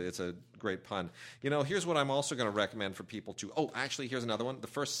 It's a great pun. You know, here's what I'm also going to recommend for people to. Oh, actually, here's another one. The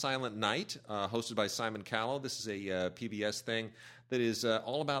First Silent Night, hosted by Simon Callow. This is a PBS thing that is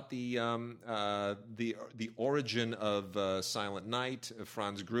all about the origin of Silent Night,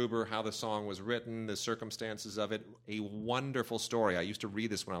 Franz Gruber, how the song was written, the circumstances of it. A wonderful story. I used to read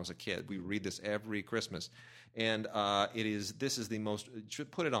this when I was a kid. We read this every Christmas. And this is the most,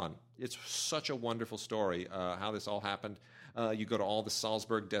 put it on. It's such a wonderful story, how this all happened. You go to all the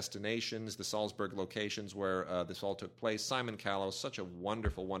Salzburg destinations, the Salzburg locations where this all took place. Simon Callow, such a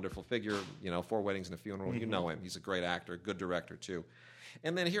wonderful, wonderful figure. 4 Weddings and a Funeral. Mm-hmm. You know him. He's a great actor, good director, too.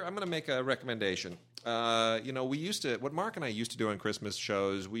 And then here, I'm going to make a recommendation. What Mark and I used to do on Christmas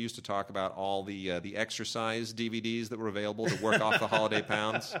shows, we used to talk about all the exercise DVDs that were available to work off the holiday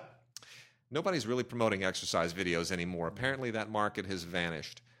pounds. Nobody's really promoting exercise videos anymore. Apparently that market has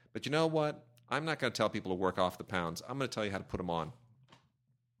vanished. But you know what? I'm not going to tell people to work off the pounds. I'm going to tell you how to put them on.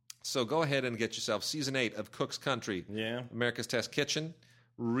 So go ahead and get yourself Season 8 of Cook's Country. Yeah. America's Test Kitchen.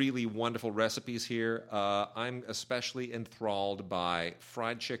 Really wonderful recipes here. I'm especially enthralled by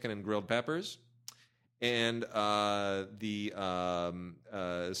fried chicken and grilled peppers. And some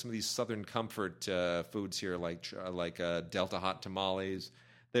of these Southern comfort foods here like Delta Hot tamales.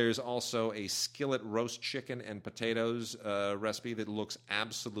 There's also a skillet roast chicken and potatoes recipe that looks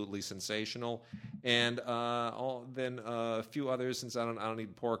absolutely sensational. And then a few others, since I don't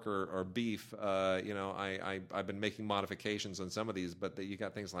eat pork or beef. I've been making modifications on some of these, but you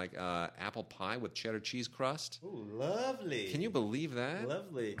got things like apple pie with cheddar cheese crust. Ooh, lovely! Can you believe that?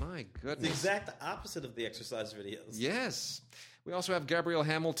 Lovely. My goodness. The exact opposite of the exercise videos. Yes. We also have Gabrielle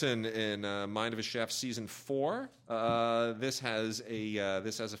Hamilton in Mind of a Chef Season 4. This has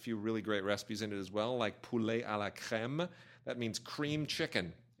a few really great recipes in it as well, like poulet à la crème. That means cream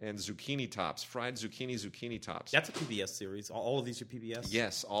chicken and zucchini tops, fried zucchini tops. That's a PBS series. All of these are PBS?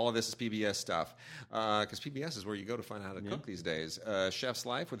 Yes, all of this is PBS stuff. Because PBS is where you go to find out how to cook these days. Chef's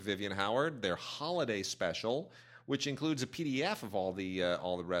Life with Vivian Howard, their holiday special, which includes a PDF of all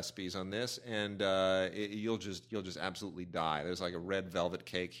the recipes on this, and you'll just absolutely die. There's like a red velvet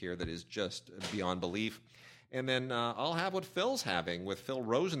cake here that is just beyond belief. And then I'll have what Phil's having with Phil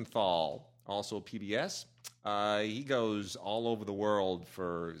Rosenthal, also PBS. He goes all over the world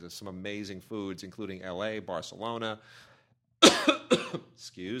for some amazing foods, including L.A., Barcelona,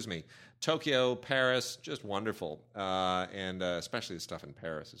 excuse me, Tokyo, Paris, just wonderful. And especially the stuff in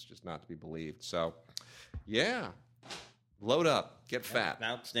Paris is just not to be believed. So, yeah, load up, get fat.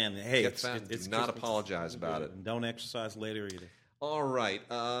 Outstanding. Hey, get fat. Do not apologize about it. And don't exercise later either. All right,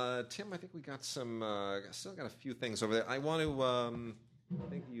 Tim, I think we got some. Still got a few things over there. I want to. I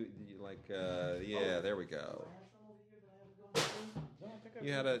think you like. There we go.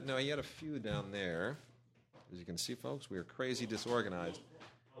 You had a few down there. As you can see, folks, we are crazy disorganized.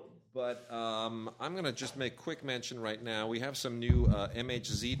 But I'm going to just make quick mention right now. We have some new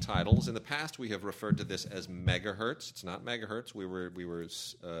MHZ titles. In the past, we have referred to this as megahertz. It's not megahertz. We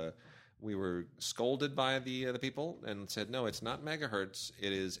were scolded by the people and said, no, it's not megahertz.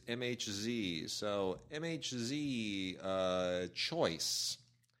 It is MHZ. So MHZ Choice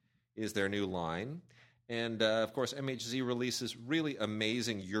is their new line. And, of course, MHZ releases really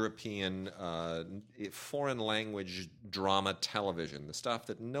amazing European foreign language drama television, the stuff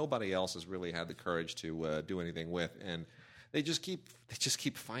that nobody else has really had the courage to do anything with. And they just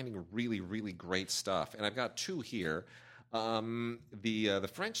keep finding really, really great stuff. And I've got two here. The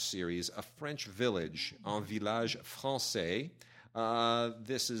French series, A French Village, Un Village Français.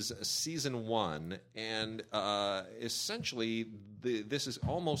 This is season 1, and essentially this is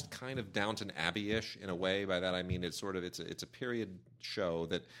almost kind of Downton Abbey-ish in a way. By that I mean it's a period show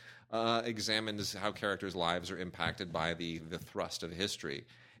that examines how characters' lives are impacted by the thrust of history.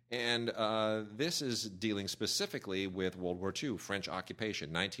 And this is dealing specifically with World War II, French occupation,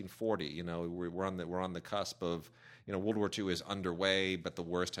 1940. You know, we're on the cusp of, you know, World War II is underway, but the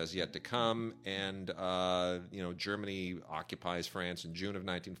worst has yet to come. And Germany occupies France in June of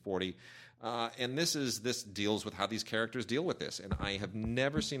 1940. And this deals with how these characters deal with this. And I have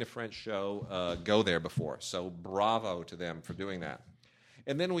never seen a French show go there before. So bravo to them for doing that.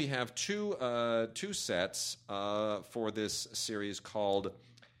 And then we have two sets for this series called.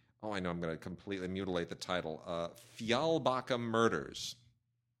 Oh, I know I'm going to completely mutilate the title. Fjällbacka Murders.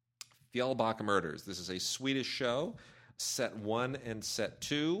 Fjällbacka Murders. This is a Swedish show, set 1 and set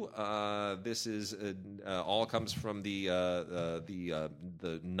 2. This is all comes from the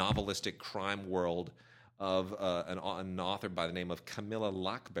novelistic crime world of an author by the name of Camilla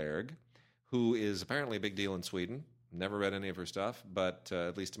Lackberg, who is apparently a big deal in Sweden. Never read any of her stuff, but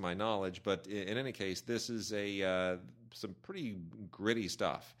at least to my knowledge. But in any case, this is some pretty gritty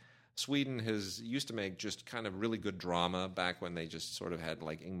stuff. Sweden used to make just kind of really good drama back when they just sort of had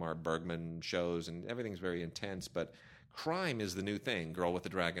like Ingmar Bergman shows and everything's very intense, but crime is the new thing. Girl with the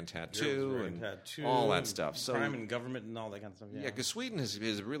Dragon Tattoo and all that stuff. So crime and government and all that kind of stuff. Yeah, because Sweden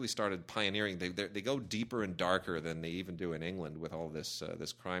has really started pioneering. They go deeper and darker than they even do in England with all this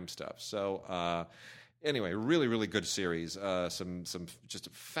crime stuff. So anyway, really, really good series. Some just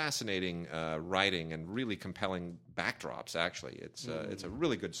fascinating writing and really compelling backdrops. Actually, it's a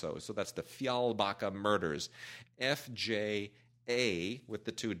really good show. So that's the Fjällbacka Murders, FJA with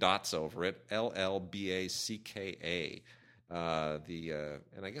the 2 dots over it, LLBACKA.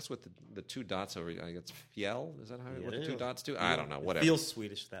 And I guess with the 2 dots over it, I guess Fjäll. Is that how what the 2 dots do? I don't know. Whatever. It feels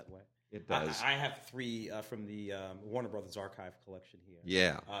Swedish that way. It does. I have 3 from the Warner Brothers Archive collection here.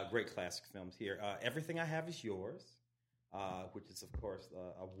 Yeah. Great classic films here. Everything I Have Is Yours, which is, of course,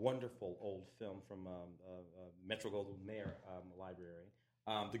 a wonderful old film from Metro-Goldwyn-Mayer Library.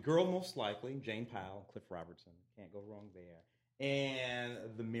 The Girl Most Likely, Jane Powell, Cliff Robertson. Can't go wrong there. And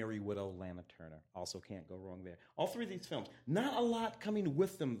The Merry Widow, Lana Turner. Also can't go wrong there. All 3 of these films. Not a lot coming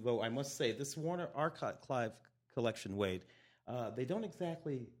with them, though, I must say. This Warner Archive collection, Wade, they don't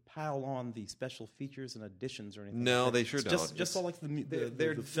exactly pile on the special features and additions or anything. No, like they sure don't. Just all like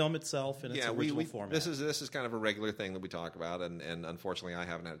the film itself and its original format. This is kind of a regular thing that we talk about, and unfortunately, I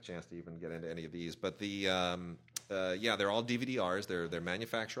haven't had a chance to even get into any of these. But they're all DVD-Rs. They're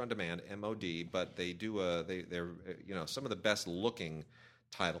manufacture on demand, MOD. But they do they're some of the best looking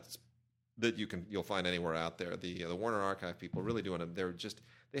titles that you'll find anywhere out there. The Warner Archive people really doing them. They're just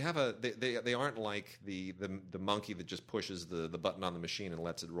they aren't like the monkey that just pushes the button on the machine and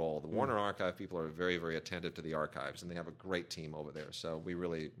lets it roll. The Warner Archive people are very, very attentive to the archives, and they have a great team over there. So we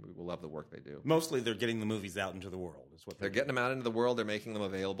will love the work they do. Mostly, they're getting the movies out into the world. Is what they're getting them out into the world. They're making them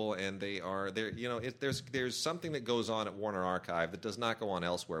available, and there's something that goes on at Warner Archive that does not go on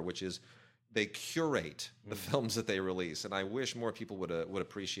elsewhere, which is they curate the films that they release, and I wish more people would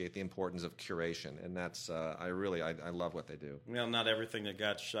appreciate the importance of curation. And that's I love what they do. Well, not everything that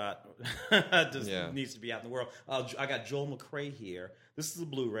got shot needs to be out in the world. I got Joel McCrea here. This is a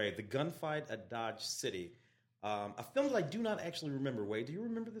Blu-ray, The Gunfight at Dodge City. A film that I do not actually remember. Wade, do you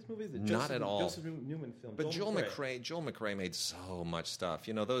remember this movie? Not at all. Joseph Newman film. But Joel McCrea made so much stuff.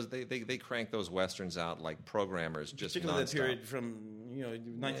 Those they crank those westerns out like programmers, just particularly nonstop. that period from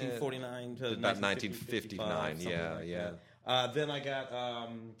 1949 to about 1959. Yeah. Then I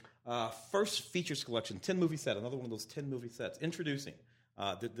got First Features Collection, 10 movie set. Another one of those 10 movie sets. Introducing.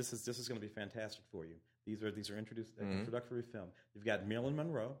 This is going to be fantastic for you. These are introductory film. You've got Marilyn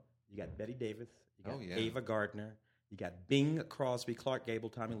Monroe. You got Bette Davis. You got Ava Gardner. You got Bing Crosby, Clark Gable,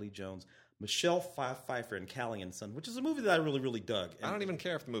 Tommy Lee Jones, Michelle Pfeiffer, and Callie and Son, which is a movie that I really, really dug. And, I don't even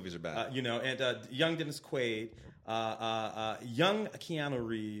care if the movies are bad. And young Dennis Quaid, young Keanu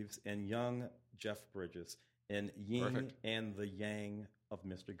Reeves, and young Jeff Bridges, and Yin and the Yang of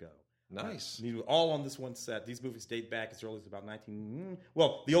Mr. Go. Nice. All on this one set. These movies date back as early as about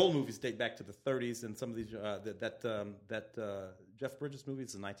the old movies date back to the 30s, and some of these Jeff Bridges movie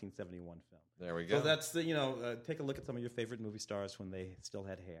is a 1971 film. There we go. So that's take a look at some of your favorite movie stars when they still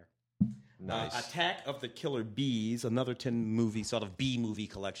had hair. Nice. Attack of the Killer Bees, another 10 movie sort of B movie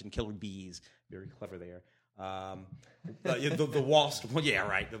collection. Killer Bees, very clever there. The Wasp,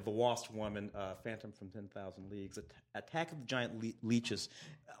 the Wasp Woman, Phantom from 10,000 Leagues, Attack of the Giant Leeches.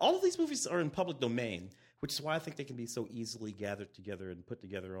 All of these movies are in public domain, which is why I think they can be so easily gathered together and put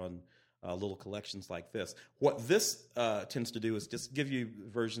together on little collections like this. What this tends to do is just give you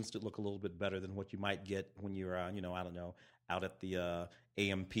versions that look a little bit better than what you might get when you're, out at the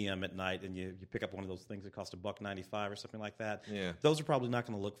AM, PM at night, and you pick up one of those things that cost $1.95 or something like that. Yeah. Those are probably not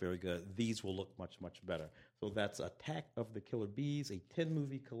going to look very good. These will look much, much better. So that's Attack of the Killer Bees, a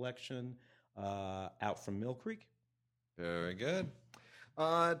 10-movie collection out from Mill Creek. Very good.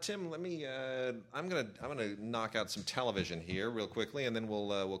 Tim, let me. I'm gonna knock out some television here real quickly, and then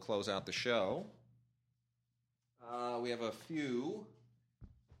we'll close out the show. We have a few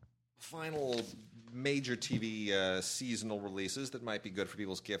final major TV seasonal releases that might be good for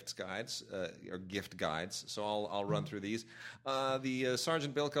people's gift guides. So I'll run through these. The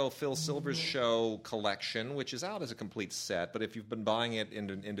Sergeant Bilko Phil Silvers Show collection, which is out as a complete set, but if you've been buying it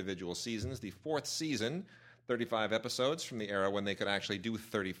in individual seasons, the fourth season. 35 episodes from the era when they could actually do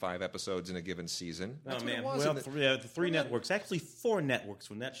 35 episodes in a given season. That's what it was. Well, the three networks, actually 4 networks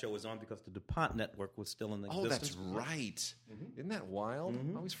when that show was on because the DuPont network was still in existence. Oh, that's right. Mm-hmm. Isn't that wild?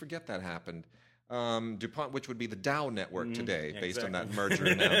 I always forget that happened. DuPont, which would be the Dow network today, based on that merger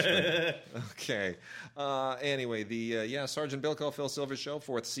announcement. Okay. Anyway, the Sergeant Bilko Phil Silvers Show,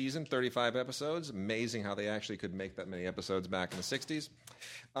 4th season, 35 episodes. Amazing how they actually could make that many episodes back in the 60s.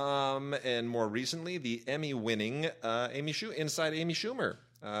 And more recently, the Emmy-winning Inside Amy Schumer,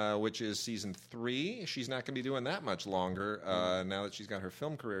 which is season 3. She's not going to be doing that much longer now that she's got her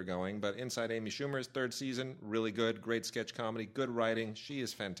film career going. But Inside Amy Schumer's 3rd season, really good, great sketch comedy, good writing. She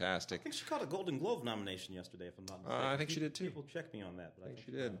is fantastic. I think she caught a Golden Globe nomination yesterday, if I'm not mistaken. I think she did too. People check me on that, but I think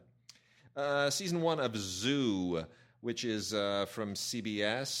she did. Season 1 of Zoo, which is from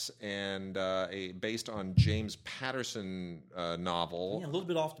CBS and based on James Patterson novel. Yeah, a little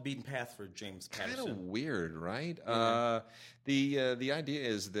bit off the beaten path for James Patterson. Kind of weird, right? The idea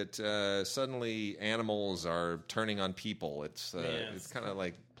is that suddenly animals are turning on people. It's kind of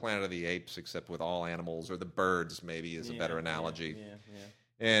like Planet of the Apes, except with all animals, or the birds maybe is a better analogy. Yeah.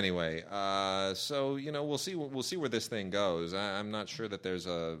 Anyway, so we'll see where this thing goes. I'm not sure that there's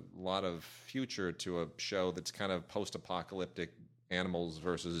a lot of future to a show that's kind of post-apocalyptic animals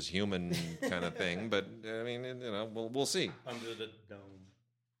versus human kind of thing. But I mean, we'll see.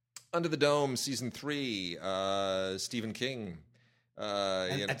 Under the Dome, season 3, Stephen King.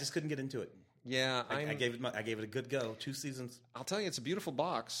 I just couldn't get into it. Yeah, I gave it a good go. 2 seasons. I'll tell you, it's a beautiful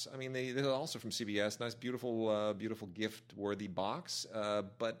box. I mean, they're also from CBS. Nice, beautiful, beautiful gift-worthy box.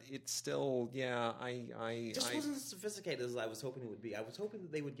 But it's still, Just wasn't as sophisticated as I was hoping it would be. I was hoping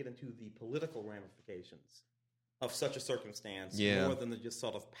that they would get into the political ramifications of such a circumstance more than the just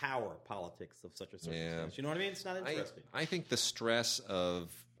sort of power politics of such a circumstance. You know what I mean? It's not interesting. I think the stress of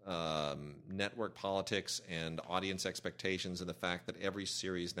network politics and audience expectations and the fact that every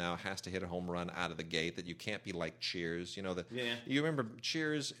series now has to hit a home run out of the gate, that you can't be like Cheers. You remember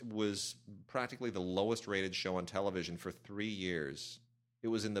Cheers was practically the lowest rated show on television for 3 years. It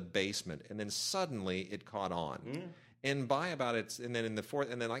was in the basement, and then suddenly it caught on. And by about its, and then in the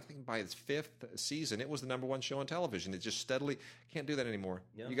fourth, and then I think by its 5th season, it was the #1 show on television. It just steadily can't do that anymore.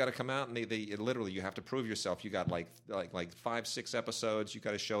 Yeah. You got to come out and they literally, you have to prove yourself. You got like 5-6 episodes. You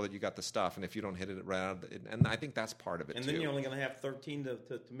got to show that you got the stuff. And if you don't hit it right out, and I think that's part of it. And then you're only going to have 13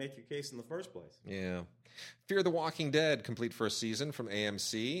 to make your case in the first place. Yeah. Fear the Walking Dead, complete first season from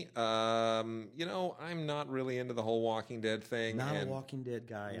AMC. I'm not really into the whole Walking Dead thing. Not a Walking Dead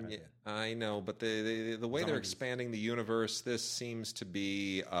guy. Yeah, I know, but the way they're expanding the universe, this seems to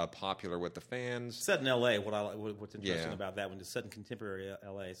be popular with the fans. Set in L.A., what's interesting about that one is set in contemporary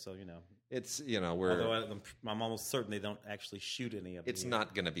L.A., so, It's, although I'm almost certain they don't actually shoot any of it. It's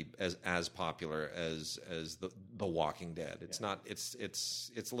not going to be as popular as the Walking Dead. It's not.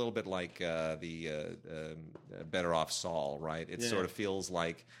 It's a little bit like the Better Off Saul, right? It sort of feels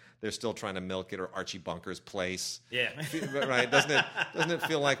like they're still trying to milk it, or Archie Bunker's Place. Yeah. Right? Doesn't it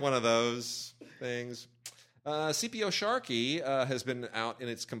feel like one of those things? CPO Sharky has been out in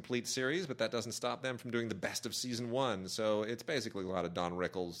its complete series, but that doesn't stop them from doing the best of season 1. So it's basically a lot of Don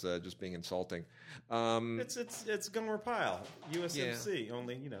Rickles just being insulting. It's Gomer Pyle, USMC,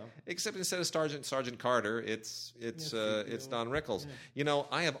 only Except instead of Sergeant Carter, it's Don Rickles. Yeah.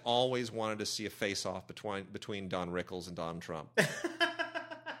 I have always wanted to see a face-off between Don Rickles and Donald Trump.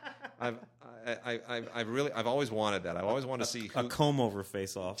 I've always wanted that. I've always wanted to see a comb-over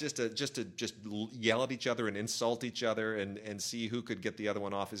face-off. Just to yell at each other and insult each other and see who could get the other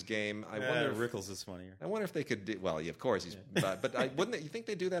one off his game. I wonder if Rickles is funnier. I wonder if they could. Of course he's. But wouldn't they, you think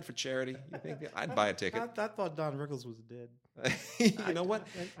they do that for charity? You think I'd buy a ticket? I thought Don Rickles was dead. You know what?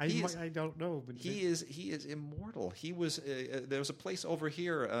 I don't know. But he is immortal. He was. There was a place over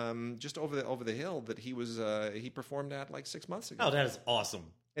here, just over the hill, that he performed at like 6 months ago. Oh, that is awesome.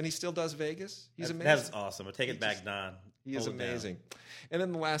 And he still does Vegas. He's amazing. That is awesome. I take it back, Don. He is amazing. And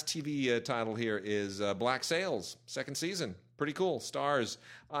then the last TV title here is Black Sails, 2nd season. Pretty cool. Stars.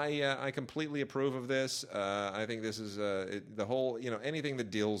 I completely approve of this. I think this is the whole, anything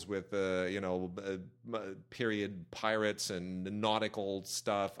that deals with, period pirates and nautical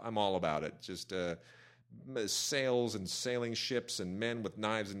stuff. I'm all about it. Just sails and sailing ships and men with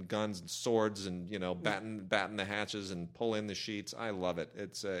knives and guns and swords and batten the hatches and pull in the sheets. I love it.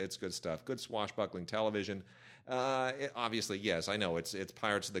 It's good stuff. Good swashbuckling television. Obviously, yes, I know it's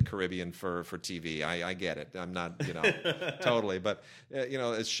Pirates of the Caribbean for TV. I get it. I'm not totally, but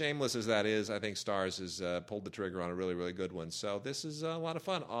as shameless as that is, I think Starz has pulled the trigger on a really, really good one. So this is a lot of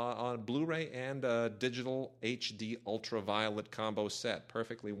fun on Blu-ray and digital HD ultraviolet combo set.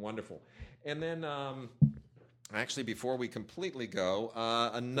 Perfectly wonderful. And then, actually, before we completely go,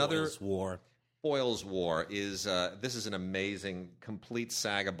 another Foyle's War is this is an amazing complete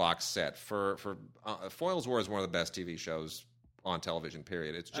saga box set for Foyle's War is one of the best TV shows on television.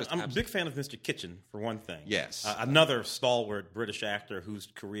 Period. It's just I'm a big fan of Mr. Kitchen for one thing. Yes, another stalwart British actor whose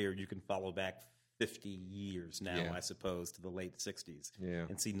career you can follow back 50 years now, I suppose, to the late 60s,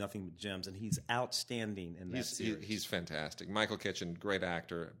 and see nothing but gems. And he's outstanding in that series. He's fantastic. Michael Kitchen, great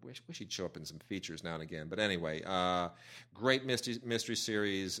actor. Wish he'd show up in some features now and again. But anyway, great mystery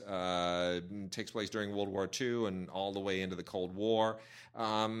series. Takes place during World War II and all the way into the Cold War.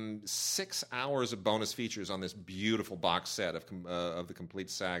 6 hours of bonus features on this beautiful box set of the complete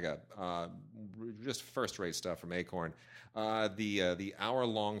saga. Just first-rate stuff from Acorn. The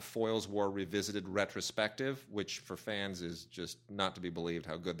hour-long Foyle's War Revisited retrospective, which for fans is just not to be believed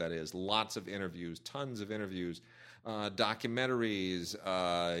how good that is. Lots of interviews, tons of interviews, documentaries,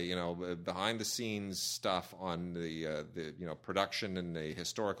 behind-the-scenes stuff on the production and the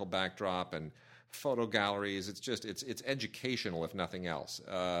historical backdrop and photo galleries. It's educational if nothing else.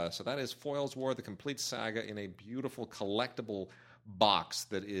 So that is Foyle's War, the complete saga in a beautiful collectible box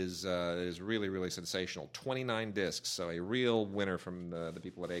that is really, really sensational. 29 discs, so a real winner from the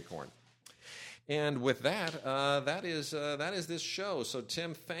people at Acorn. And with that, that is this show. So,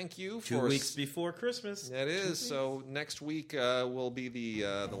 Tim, thank you for 2 weeks before Christmas. That is. So next week will be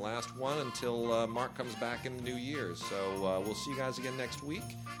the last one until Mark comes back in the new year. So we'll see you guys again next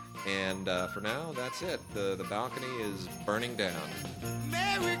week. And for now, that's it. The balcony is burning down.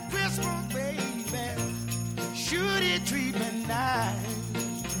 Merry Christmas, baby. Should it treat me nice?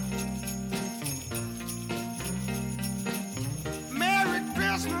 Merry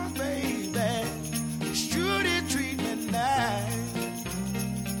Christmas, baby. Should it treat me nice?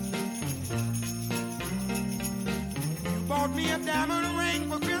 You bought me a diamond ring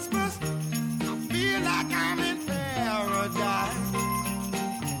for Christmas. I feel like I'm in paradise.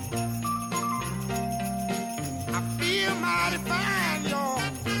 I feel mighty fine, y'all.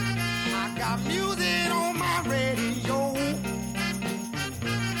 I got music on my radio.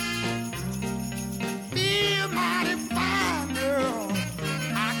 Feel mighty fine, girl.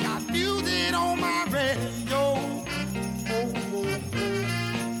 I got music on my radio. Oh, oh, oh.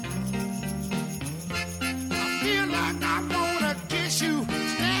 I feel like I wanna kiss you,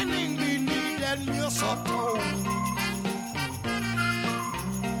 standing beneath that mistletoe.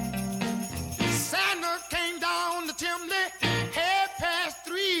 Santa came down the chimney,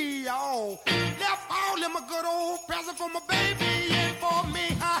 3:30, y'all. Left all them a good old present for my baby and for me.